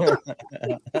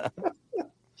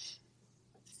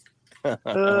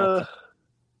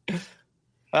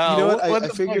what? What I the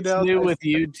figured fuck's out. new with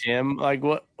you, Tim? Like,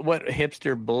 what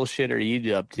hipster bullshit are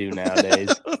you up to nowadays?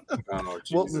 oh, What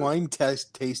Jesus. wine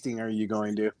tasting are you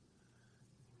going to?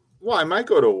 Well, I might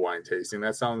go to a wine tasting.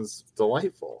 That sounds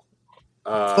delightful.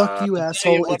 Fuck you, Tell you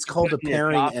asshole. what It's to called a put in your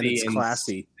pairing and coffee it's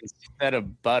classy. Instead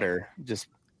of butter, just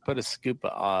put a scoop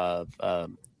of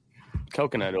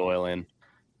coconut oil in,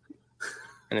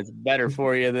 and it's better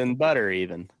for you than butter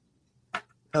even.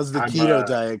 How's the I'm, keto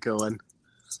diet going?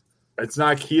 It's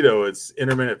not keto. It's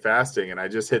intermittent fasting, and I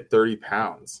just hit 30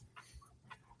 pounds.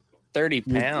 30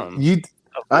 pounds?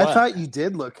 I thought you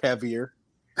did look heavier.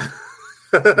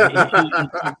 You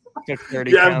took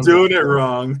 30 Yeah, I'm pounds doing of- it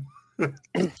wrong.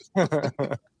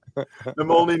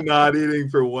 I'm only not eating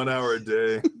for 1 hour a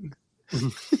day.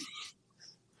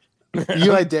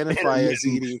 You identify as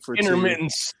eating for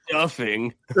intermittent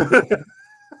stuffing.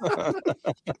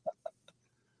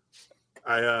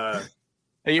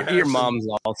 Your mom's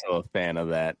also a fan of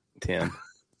that, Tim.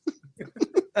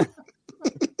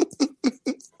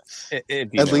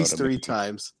 At least 3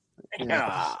 times.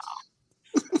 Yeah.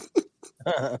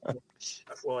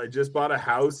 Well, I just bought a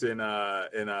house in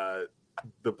the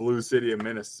blue city of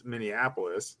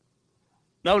Minneapolis.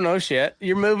 No shit.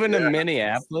 You're moving to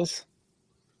Minneapolis?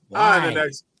 In the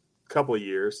next couple of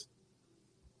years.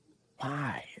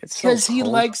 Why? It's because so he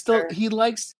cold likes there. he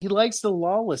likes the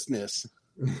lawlessness.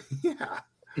 Yeah,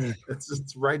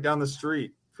 it's right down the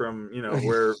street from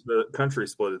where the country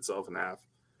split itself in half.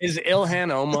 Is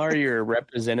Ilhan Omar your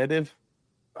representative?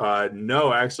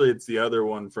 No, actually, it's the other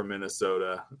one from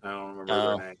Minnesota. I don't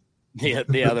remember their name.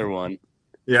 The other one.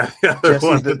 Yeah, the other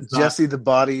one. Jesse the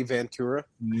Body Ventura.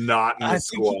 Not in the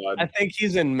squad. I think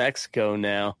he's in Mexico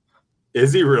now.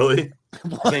 Is he really?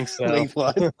 I think so. Wait,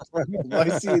 what? Why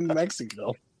is he in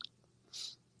Mexico?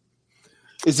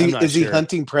 Is he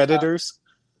hunting predators?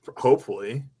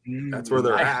 Hopefully, that's where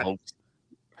they're at. Hope.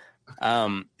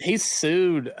 He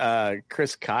sued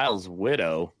Chris Kyle's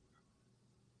widow.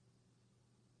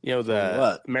 You know,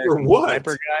 the American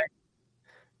Sniper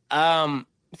guy.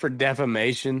 For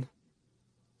defamation.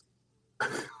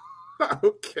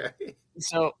 Okay.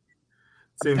 So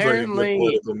seems apparently,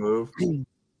 like a political move.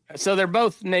 So they're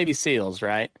both Navy SEALs,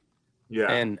 right? Yeah.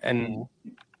 And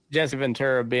Jesse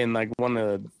Ventura being like one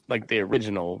of the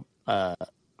original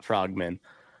frogmen.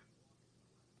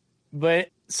 But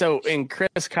so in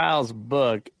Chris Kyle's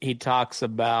book, he talks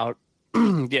about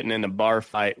getting in a bar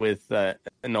fight with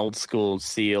an old school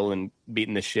SEAL and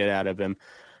beating the shit out of him.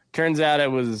 Turns out it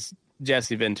was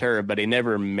Jesse Ventura, but he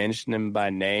never mentioned him by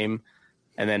name.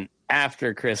 And then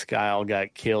after Chris Kyle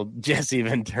got killed, Jesse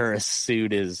Ventura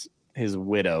sued his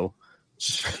widow.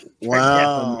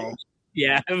 Wow.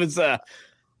 Yeah, it was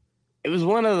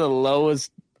one of the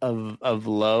lowest of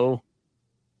low.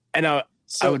 And I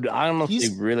would honestly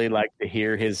really like to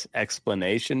hear his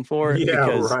explanation for it. Yeah,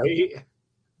 because right.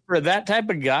 For that type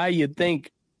of guy, you'd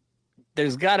think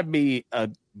there's got to be a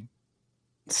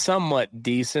somewhat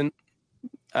decent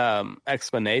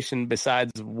explanation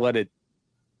besides what it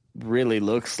really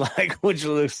looks like, which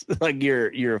looks like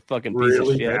you're a fucking piece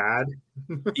really of shit. Bad.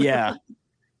 Yeah.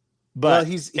 But well,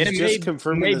 he's just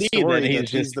confirming the story that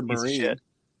he's the Marine.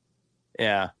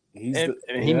 Yeah.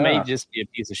 He may just be a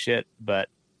piece of shit, but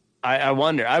I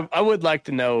wonder. I would like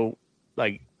to know,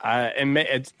 I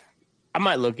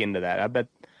might look into that. I bet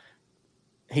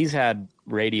he's had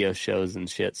radio shows and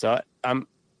shit, so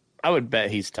I would bet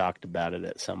he's talked about it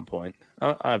at some point.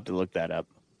 I'll have to look that up.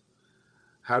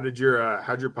 How'd your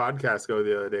podcast go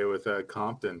the other day with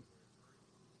Compton?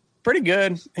 Pretty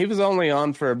good. He was only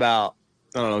on for about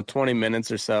 20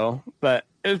 minutes or so, but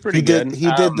it was pretty good.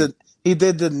 He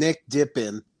did the Nick dip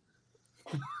in.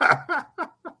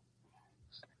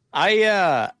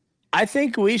 I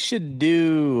think we should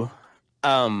do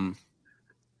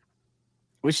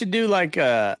like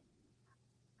a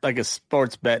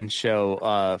sports betting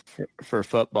show for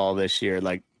football this year.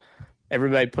 Like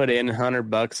everybody put in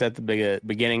 $100 at the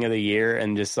beginning of the year,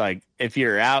 and just like if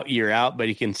you're out, you're out, but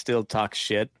you can still talk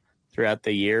shit throughout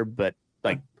the year. But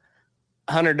like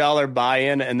 $100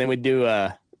 buy-in, and then we do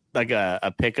a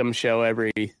pick'em show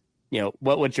every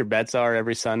what your bets are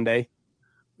every Sunday.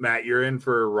 Matt, you're in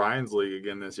for Ryan's league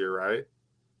again this year, right?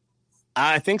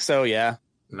 I think so. Yeah.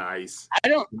 Nice.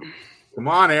 Come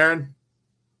on, Aaron.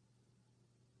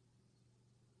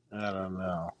 I don't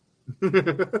know.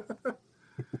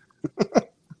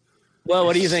 Well,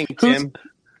 what do you think, Tim?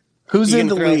 Who's You in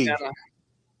can the throw league? down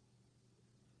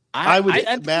I would,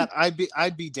 I'd- Matt.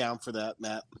 I'd be down for that,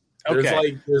 Matt.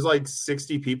 Okay. There's like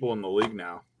 60 people in the league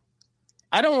now.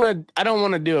 I don't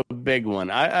want to do a big one.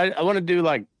 I want to do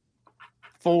like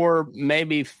 4,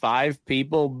 maybe 5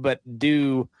 people, but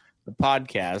do the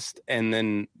podcast and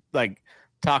then like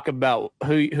talk about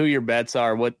who your bets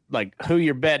are, what like who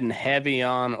you're betting heavy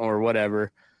on or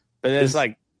whatever. But it's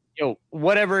like,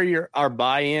 whatever our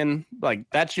buy-in, like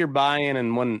that's your buy-in,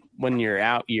 and when you're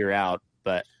out, you're out.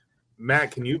 But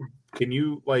Matt, can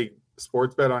you like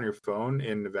sports bet on your phone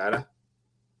in Nevada?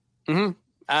 mm-hmm.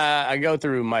 I go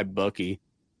through my bookie.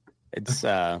 It's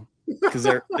because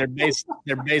they're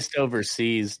based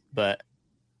overseas, but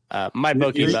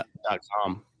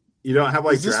mybookie.com. You don't have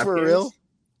like Is this draft for games? real?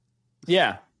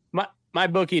 Yeah,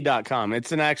 mybookie.com.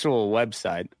 It's an actual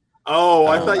website. Oh,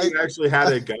 I thought you actually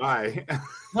had a guy.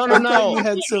 No. I thought you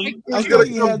had some. I thought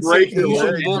you had some break your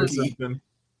Asian legs or bookie. something.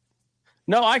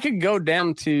 No, I could go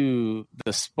down to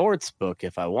the sports book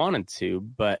if I wanted to,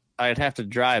 but I'd have to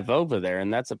drive over there,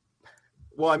 and that's a.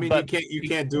 Well, I mean, But- you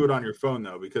can't do it on your phone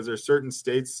though, because there's certain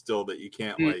states still that you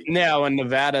can't like. Now in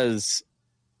Nevada's,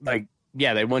 like,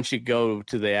 yeah, they want you to go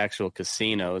to the actual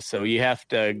casino, so you have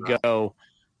to go.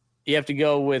 You have to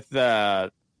go with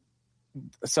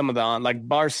some of the like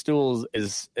Barstool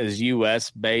is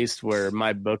U.S. based, where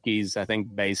my bookies I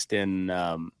think based in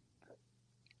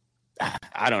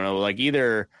I don't know, like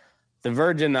either the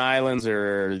Virgin Islands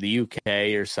or the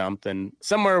UK or something,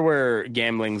 somewhere where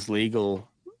gambling's legal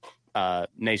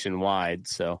nationwide.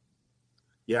 So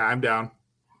Yeah, I'm down.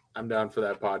 I'm down for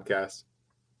that podcast.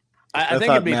 I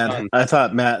think it'd be Matt. fun. I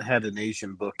thought Matt had an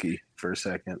Asian bookie for a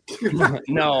second.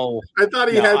 No, I thought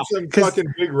he No, had some 'cause-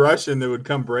 fucking big Russian that would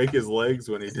come break his legs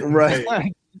when he did. Right.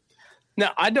 no,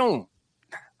 I don't.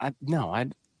 I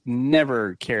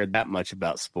never cared that much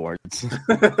about sports.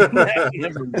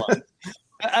 Never mind.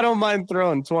 I don't mind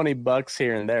throwing $20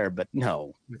 here and there, but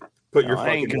no. Put your No, I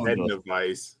ain't fucking going head in to- a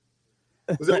vice.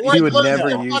 Was it He like would looking never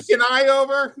your use- fucking eye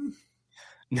over?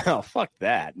 No, fuck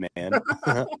that, man.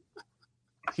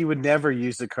 He would never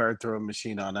use the card throwing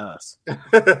machine on us.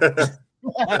 That's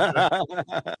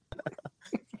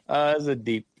a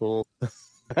deep pool.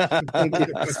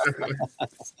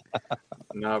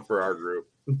 Not for our group.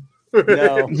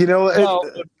 No. You know, Well,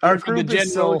 our for the group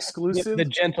is so exclusive. The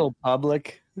gentle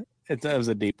public. That was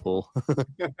a deep pool.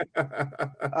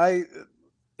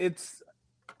 It's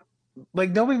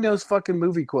like nobody knows fucking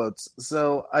movie quotes.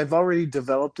 So I've already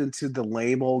developed into the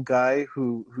lame old guy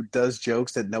who does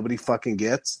jokes that nobody fucking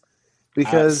gets,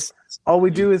 because all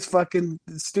we do is fucking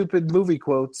stupid movie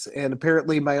quotes, and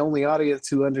apparently my only audience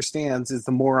who understands is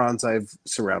the morons I've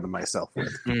surrounded myself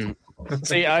with.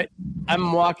 See,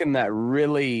 I'm walking that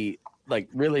really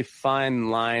fine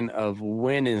line of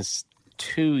when is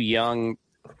too young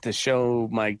to show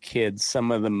my kids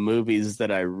some of the movies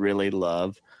that I really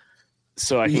love,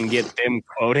 so I can get them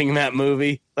quoting that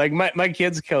movie. Like my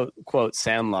kids quote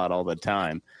Sandlot all the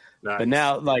time, Nice. but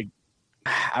now like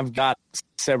I've got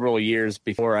several years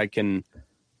before I can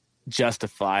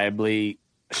justifiably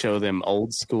show them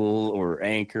Old School or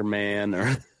Anchorman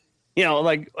or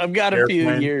like I've got a few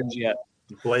Airplane. years yet.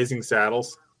 Blazing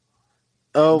Saddles.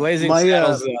 Oh, Blazing my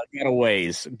Saddles got a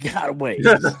ways.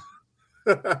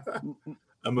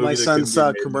 A movie my that son couldn't be saw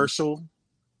a made. commercial.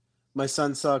 My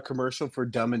son saw a commercial for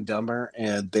Dumb and Dumber,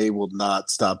 and they will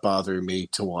not stop bothering me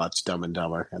to watch Dumb and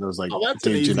Dumber. And I was like, Oh, that's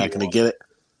an dude, easy you're not going to one. get it.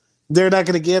 They're not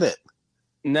going to get it.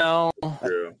 No,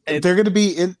 True. They're going to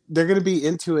be They're going to be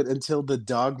into it until the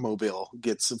Dogmobile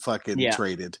gets fucking Yeah.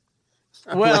 traded.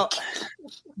 well,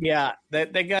 yeah,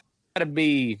 they got to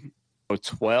be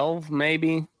 12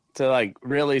 maybe to like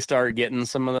really start getting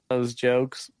some of those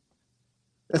jokes.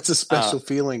 That's a special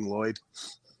feeling, Lloyd.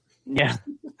 Yeah.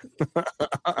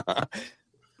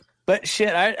 But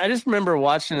shit, I just remember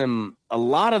watching them, a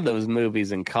lot of those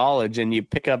movies in college, and you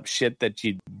pick up shit that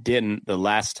you didn't the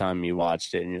last time you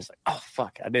watched it, and you're just like, oh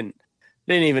fuck, I didn't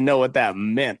even know what that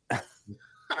meant.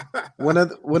 One of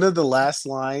the last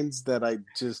lines that I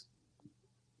just,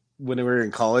 when we were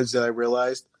in college, that I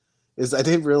realized is I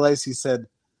didn't realize he said,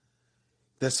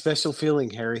 "That special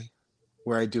feeling, Harry,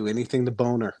 where I do anything to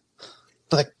boner."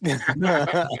 Like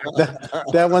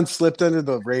that one slipped under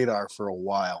the radar for a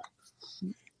while.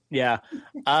 Yeah.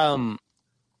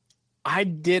 I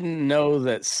didn't know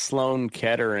that Sloan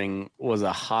Kettering was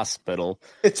a hospital.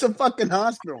 It's a fucking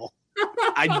hospital.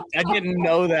 I didn't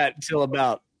know that till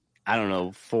about, I don't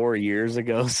know, 4 years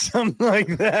ago, something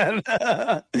like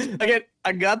that.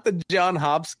 I got the Johns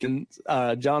Hopkins,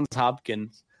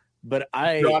 but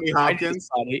Johnny Hopkins?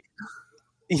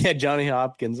 Yeah, Johnny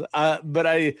Hopkins. But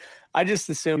I I just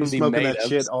assumed He was he smoking made that of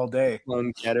shit all day.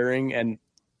 Sloan Kettering, and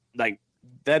like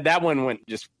that one went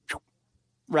just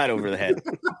right over the head.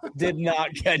 Did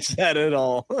not catch that at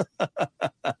all.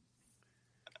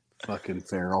 Fucking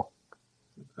feral.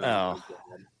 Oh,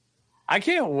 I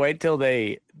can't wait till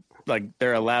they're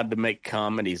allowed to make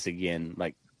comedies again.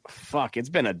 Like, fuck, it's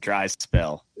been a dry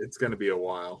spell. It's gonna be a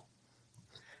while.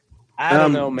 I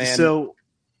don't know, man. So,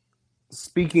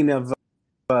 speaking of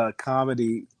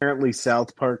comedy, apparently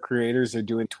South Park creators are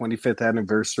doing 25th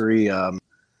anniversary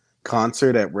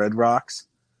concert at Red Rocks.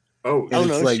 Oh, And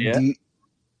it's no like shit.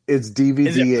 it's DVDA,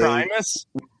 Is it Primus?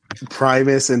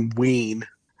 Primus, and Ween.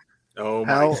 Oh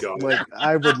my How god! like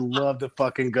I would love to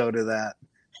fucking go to that.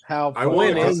 How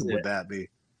When fucking is awesome it? would that be?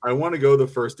 I want to go the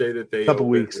first day that they Couple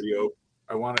open. weeks.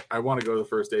 I want to go the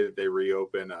first day that they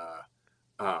reopen.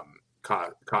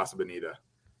 Casa Bonita.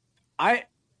 I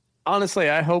honestly,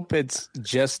 I hope it's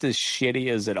just as shitty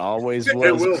as it always It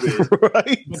was. will be.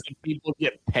 Right? But the people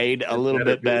get paid a It little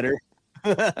better bit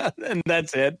be. better, and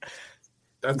that's it.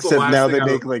 That's Except the last now thing they I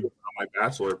make, remember like- on my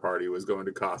bachelor party was going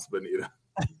to Casa Bonita.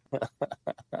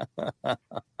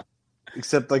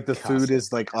 Except like the Casa. food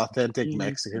is like authentic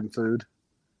Mexican food.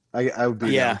 I would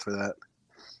be Yeah. down for that.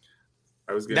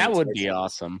 I was getting That would texts- be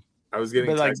awesome. I was getting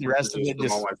But, like, text the rest of messages it from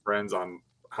just- all my friends on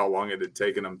how long it had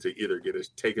taken them to either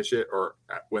take a shit or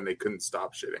when they couldn't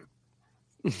stop shitting.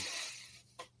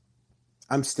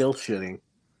 I'm still shitting.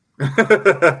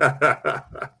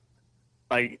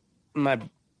 Like my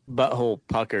butthole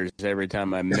puckers every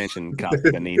time I mention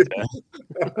Casa Bonita.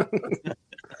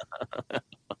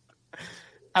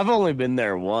 I've only been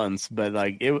there once, but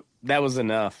like that was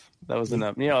enough. That was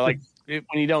enough. You know, like when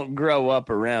you don't grow up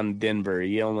around Denver,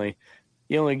 you only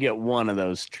get one of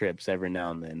those trips every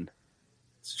now and then.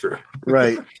 It's true.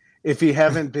 Right. If you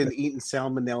haven't been eating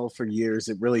salmonella for years,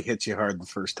 it really hits you hard the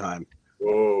first time.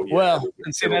 Oh, yeah. Well,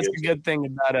 and see, It'll that's get the you. good thing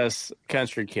about us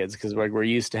country kids, because like we're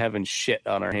used to having shit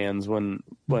on our hands when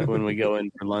we go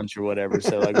in for lunch or whatever.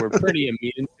 So like we're pretty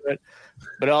immune to it.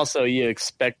 But also, you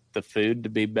expect the food to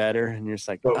be better, and you're just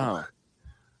like, oh,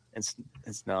 it's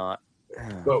not.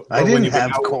 But I when didn't you've been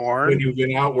have out- corn. When you've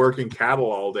been out working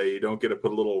cattle all day, you don't get to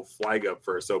put a little flag up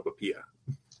for a sopapilla.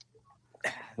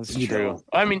 That's You true. don't.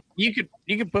 I mean, you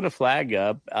could put a flag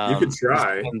up. You could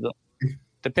try.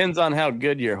 Depends on how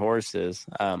good your horse is.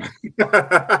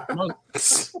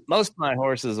 Most of my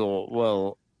horses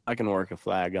will I can work a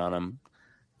flag on them.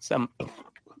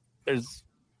 There's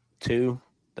two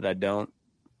that I don't.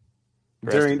 The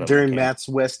rest of them I During can't. Matt's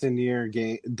Weston year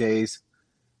days,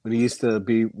 when he used to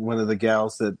be one of the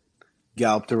gals that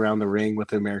galloped around the ring with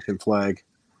the American flag.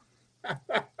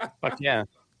 Fuck yeah.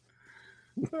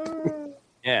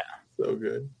 Yeah. So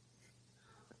good.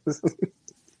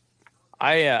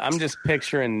 I'm just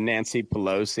picturing Nancy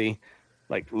Pelosi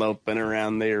like loping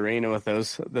around the arena with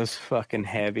those fucking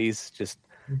heavies. Just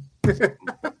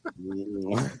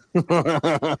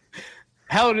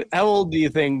how old do you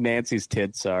think Nancy's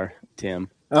tits are, Tim?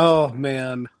 Oh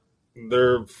man,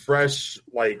 They're fresh,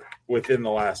 like within the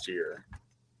last year.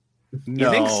 You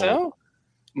think so?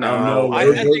 No,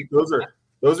 I think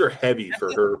those are heavy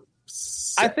for her.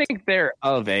 I think they're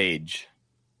of age.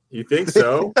 You think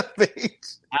so?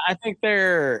 I think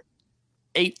they're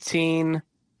 18,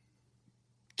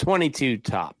 22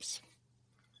 tops.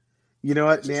 You know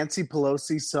what? Nancy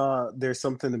Pelosi saw There's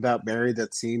Something About Mary,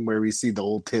 that scene where we see the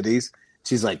old titties.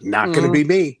 She's like, not going to be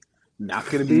me. Not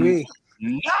going to be me.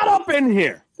 Not up in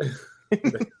here.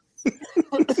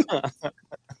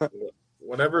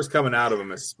 Whatever's coming out of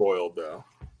them is spoiled, though.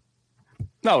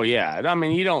 Oh, yeah. I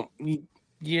mean,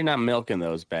 you're not milking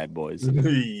those bad boys.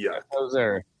 Yeah. Those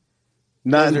are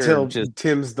Not Those are until just-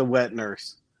 Tim's the wet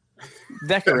nurse.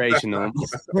 decoration.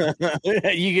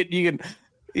 You can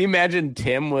imagine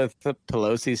Tim with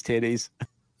Pelosi's titties.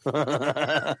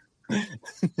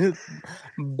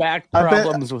 Back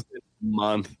problems within a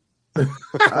month.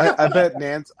 I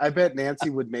bet Nancy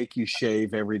would make you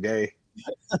shave every day.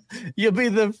 You'll be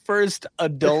the first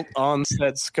adult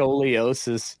onset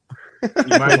scoliosis.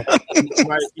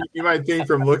 You might think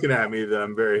from looking at me that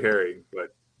I'm very hairy,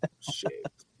 but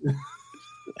shaved.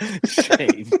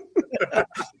 Shave.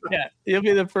 Yeah, you'll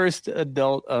be the first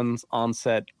adult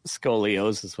onset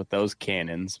scoliosis with those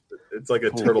cannons. It's like a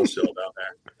turtle shell down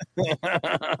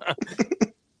there.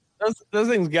 Those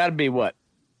things got to be what,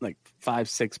 like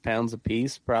 5-6 pounds a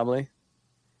piece, probably.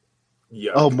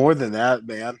 Yeah. Oh, more than that,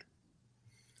 man.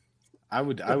 I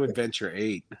would venture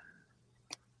 8.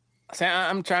 See,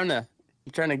 I'm trying to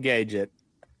gauge it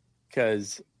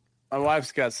because my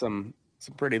wife's got some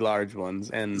pretty large ones,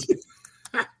 and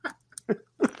a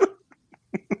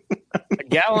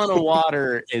gallon of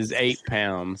water is 8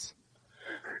 pounds.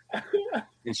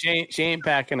 And she ain't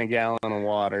packing a gallon of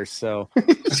water, so.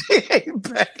 She ain't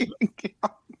packing a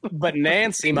gallon. But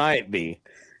Nancy might be.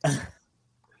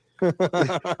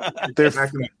 They're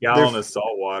packing a gallon of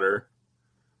salt water.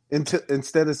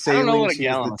 Instead of I don't know saline, what a she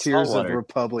has gallon the of tears salt of water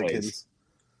Republicans.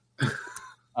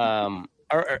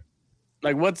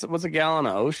 Like what's a gallon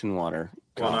of ocean water?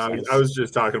 Well, no, I was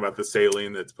just talking about the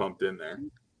saline that's pumped in there.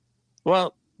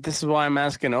 Well, this is why I'm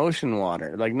asking ocean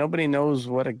water. Like nobody knows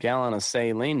what a gallon of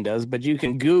saline does, but you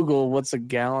can Google what's a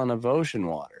gallon of ocean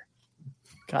water.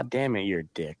 God damn it, you're a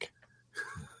dick.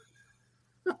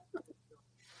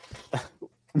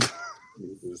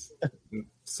 Jesus.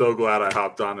 So glad I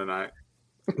hopped on tonight.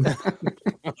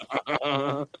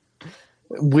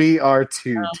 We are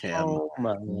too, Tim. Oh,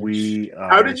 we are.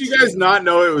 How did you guys not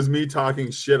know it was me talking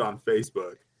shit on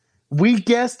Facebook? We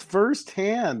guessed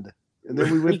firsthand, and then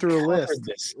we went through a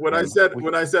list. When I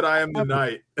said I am the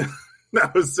night,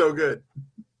 that was so good.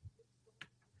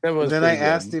 That was then I good.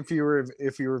 asked if you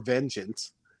were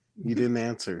vengeance. You didn't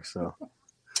answer, so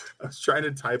I was trying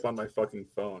to type on my fucking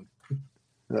phone.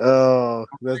 Oh,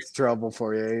 that's trouble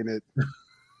for you, ain't it?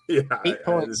 Yeah,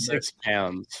 8.6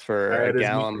 pounds for a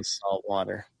gallon of salt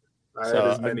water.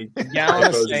 So a gallon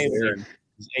of saline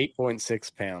is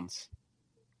 8.6 pounds.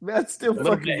 That's still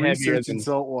fucking researching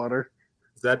salt water.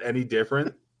 Is that any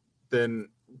different than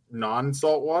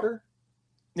non-salt water?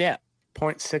 Yeah,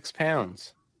 0.6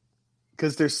 pounds.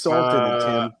 Because there's salt in it,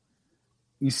 Tim.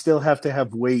 You still have to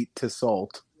have weight to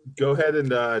salt. Go ahead and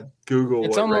Google.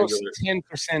 It's what almost regular...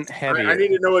 10% heavier. I need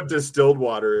to know what distilled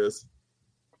water is.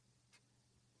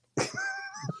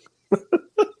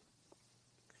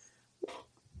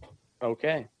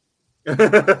 Okay.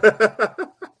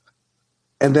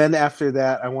 And then after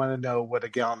that, I want to know what a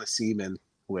gallon of semen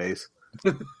weighs.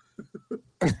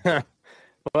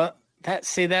 Well,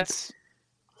 that's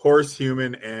horse,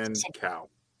 human, and cow.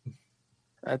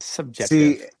 That's subjective.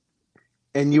 See,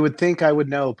 and you would think I would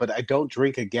know, but I don't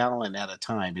drink a gallon at a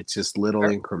time. It's just little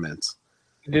increments.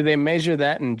 Do they measure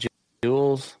that in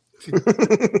joules?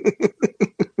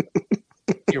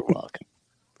 You're welcome.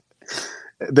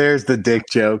 There's the dick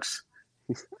jokes.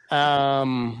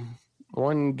 1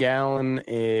 gallon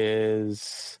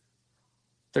is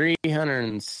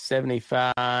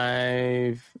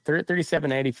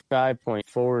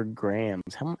 3785.4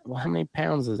 grams. How many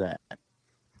pounds is that?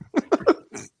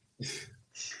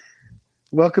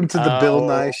 Welcome to the Bill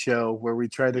Nye Show, where we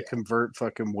try to convert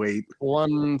fucking weight.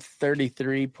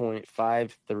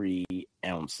 133.53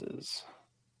 ounces.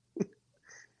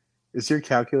 Is your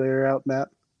calculator out, Matt?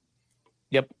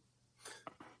 Yep.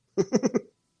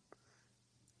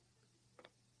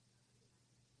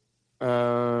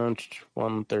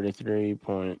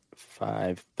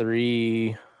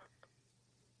 133.53.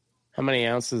 How many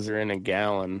ounces are in a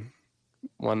gallon?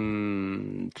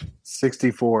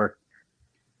 164.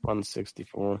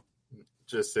 164.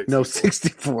 Just 64. No,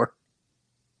 64.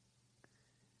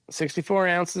 64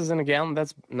 ounces in a gallon?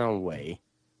 That's no way.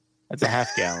 That's a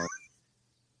half gallon.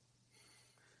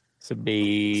 So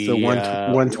be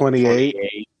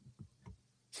 128.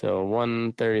 So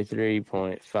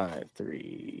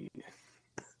 133.53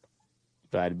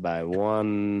 divided by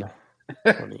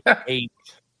 128.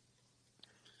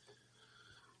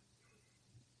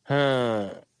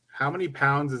 How many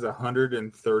pounds is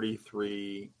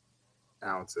 133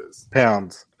 ounces?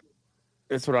 Pounds.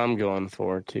 That's what I'm going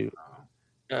for too.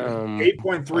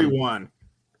 8.31.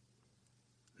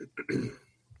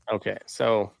 Okay,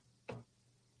 so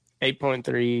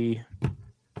 8.3.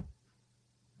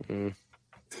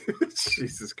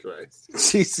 Jesus Christ.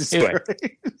 Jesus Anyway,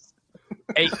 Christ.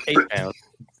 8 pounds.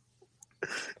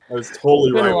 I was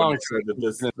totally right when long I said that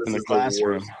this in the is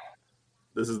classroom. the worst.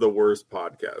 This is the worst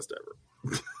podcast ever.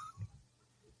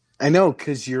 I know,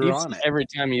 because you're on it. Every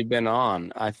time you've been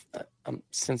on, I'm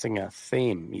sensing a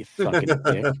theme, you fucking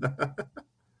dick.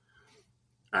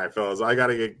 All right, fellas, I got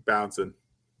to get bouncing.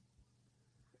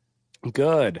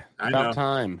 Good. I About know.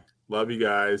 time. Love you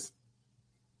guys.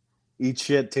 Eat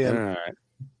shit, Tim. All right.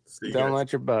 See you Don't guys.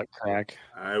 let your butt crack.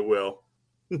 I will.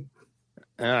 All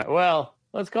right. Well,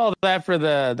 let's call that for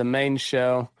the main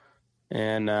show.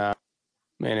 And me and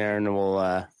Aaron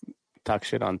will talk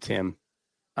shit on Tim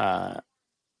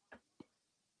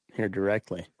here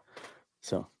directly.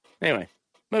 So, anyway,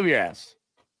 move your ass.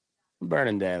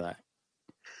 Burning daylight.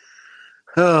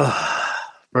 Oh,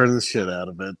 burn the shit out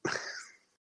of it.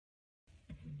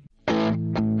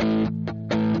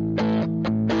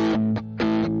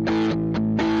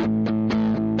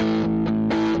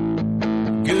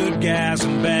 Good guys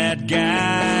and bad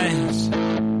guys,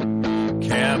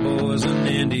 cowboys and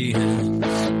Indians,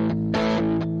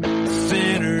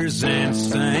 sinners and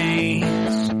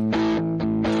saints.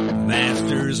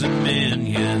 Soldiers and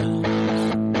minions,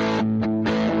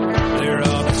 they're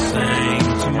all the same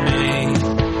to me.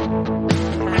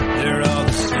 They're all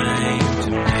the same to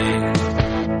me.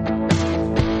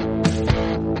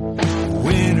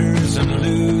 Winners and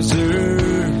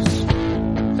losers,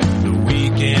 the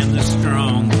weak and the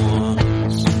strong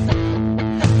ones,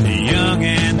 the young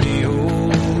and the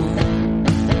old,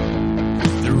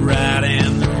 the right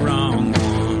and the wrong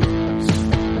ones.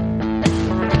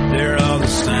 They're all the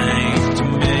same to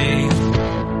me.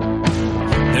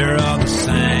 They're all the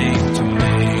same to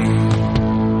me.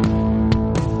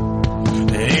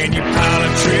 And your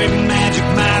politrick magic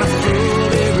might have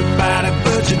fooled everybody,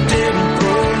 but you didn't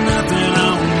pull nothing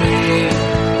on me.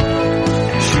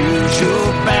 Choose your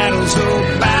battles, oh,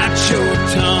 bite your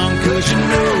tongue, 'cause you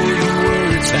know your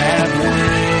words have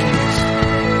wings.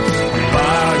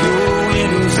 Bar your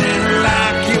windows and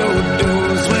lock your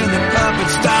doors when the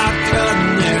puppets start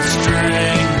cutting their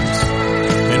strings.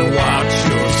 And watch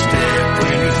your step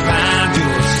when you find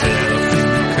yourself in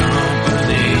the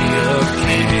company of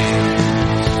kings.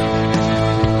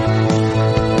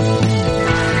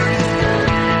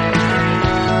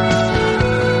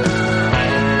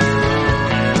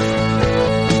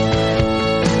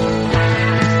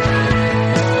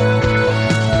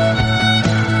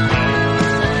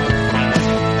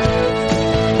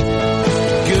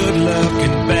 Good luck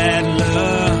and bad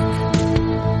luck,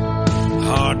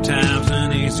 hard times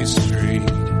and easy street,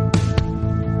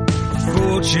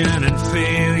 fortune and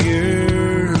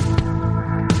failure,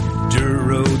 dirt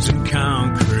roads and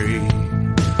concrete,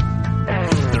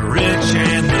 the rich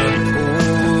and the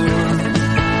poor,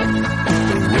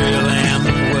 the will and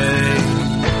the way,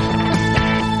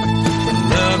 the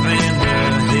love and the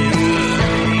hate,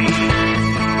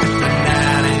 the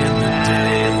night and the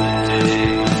day.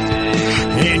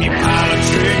 And your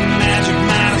politrick magic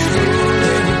might have fooled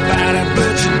everybody,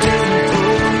 but you didn't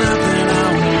pull nothing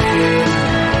on me.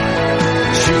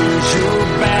 Choose your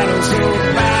battles, oh,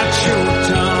 bite your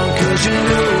tongue, 'cause you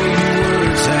know your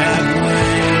words have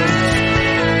wings.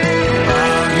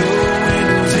 Bar your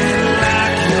windows and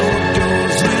lock your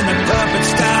doors when the puppets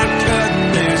start cutting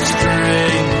their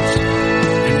strings.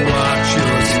 And watch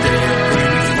your step when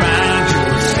you find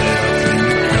yourself in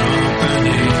the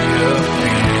company of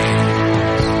kings.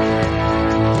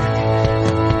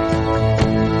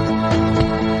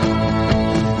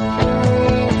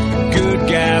 Good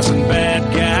guys and bad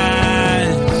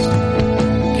guys,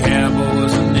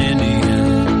 cowboys and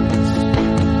Indians,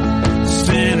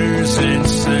 sinners and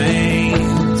saints.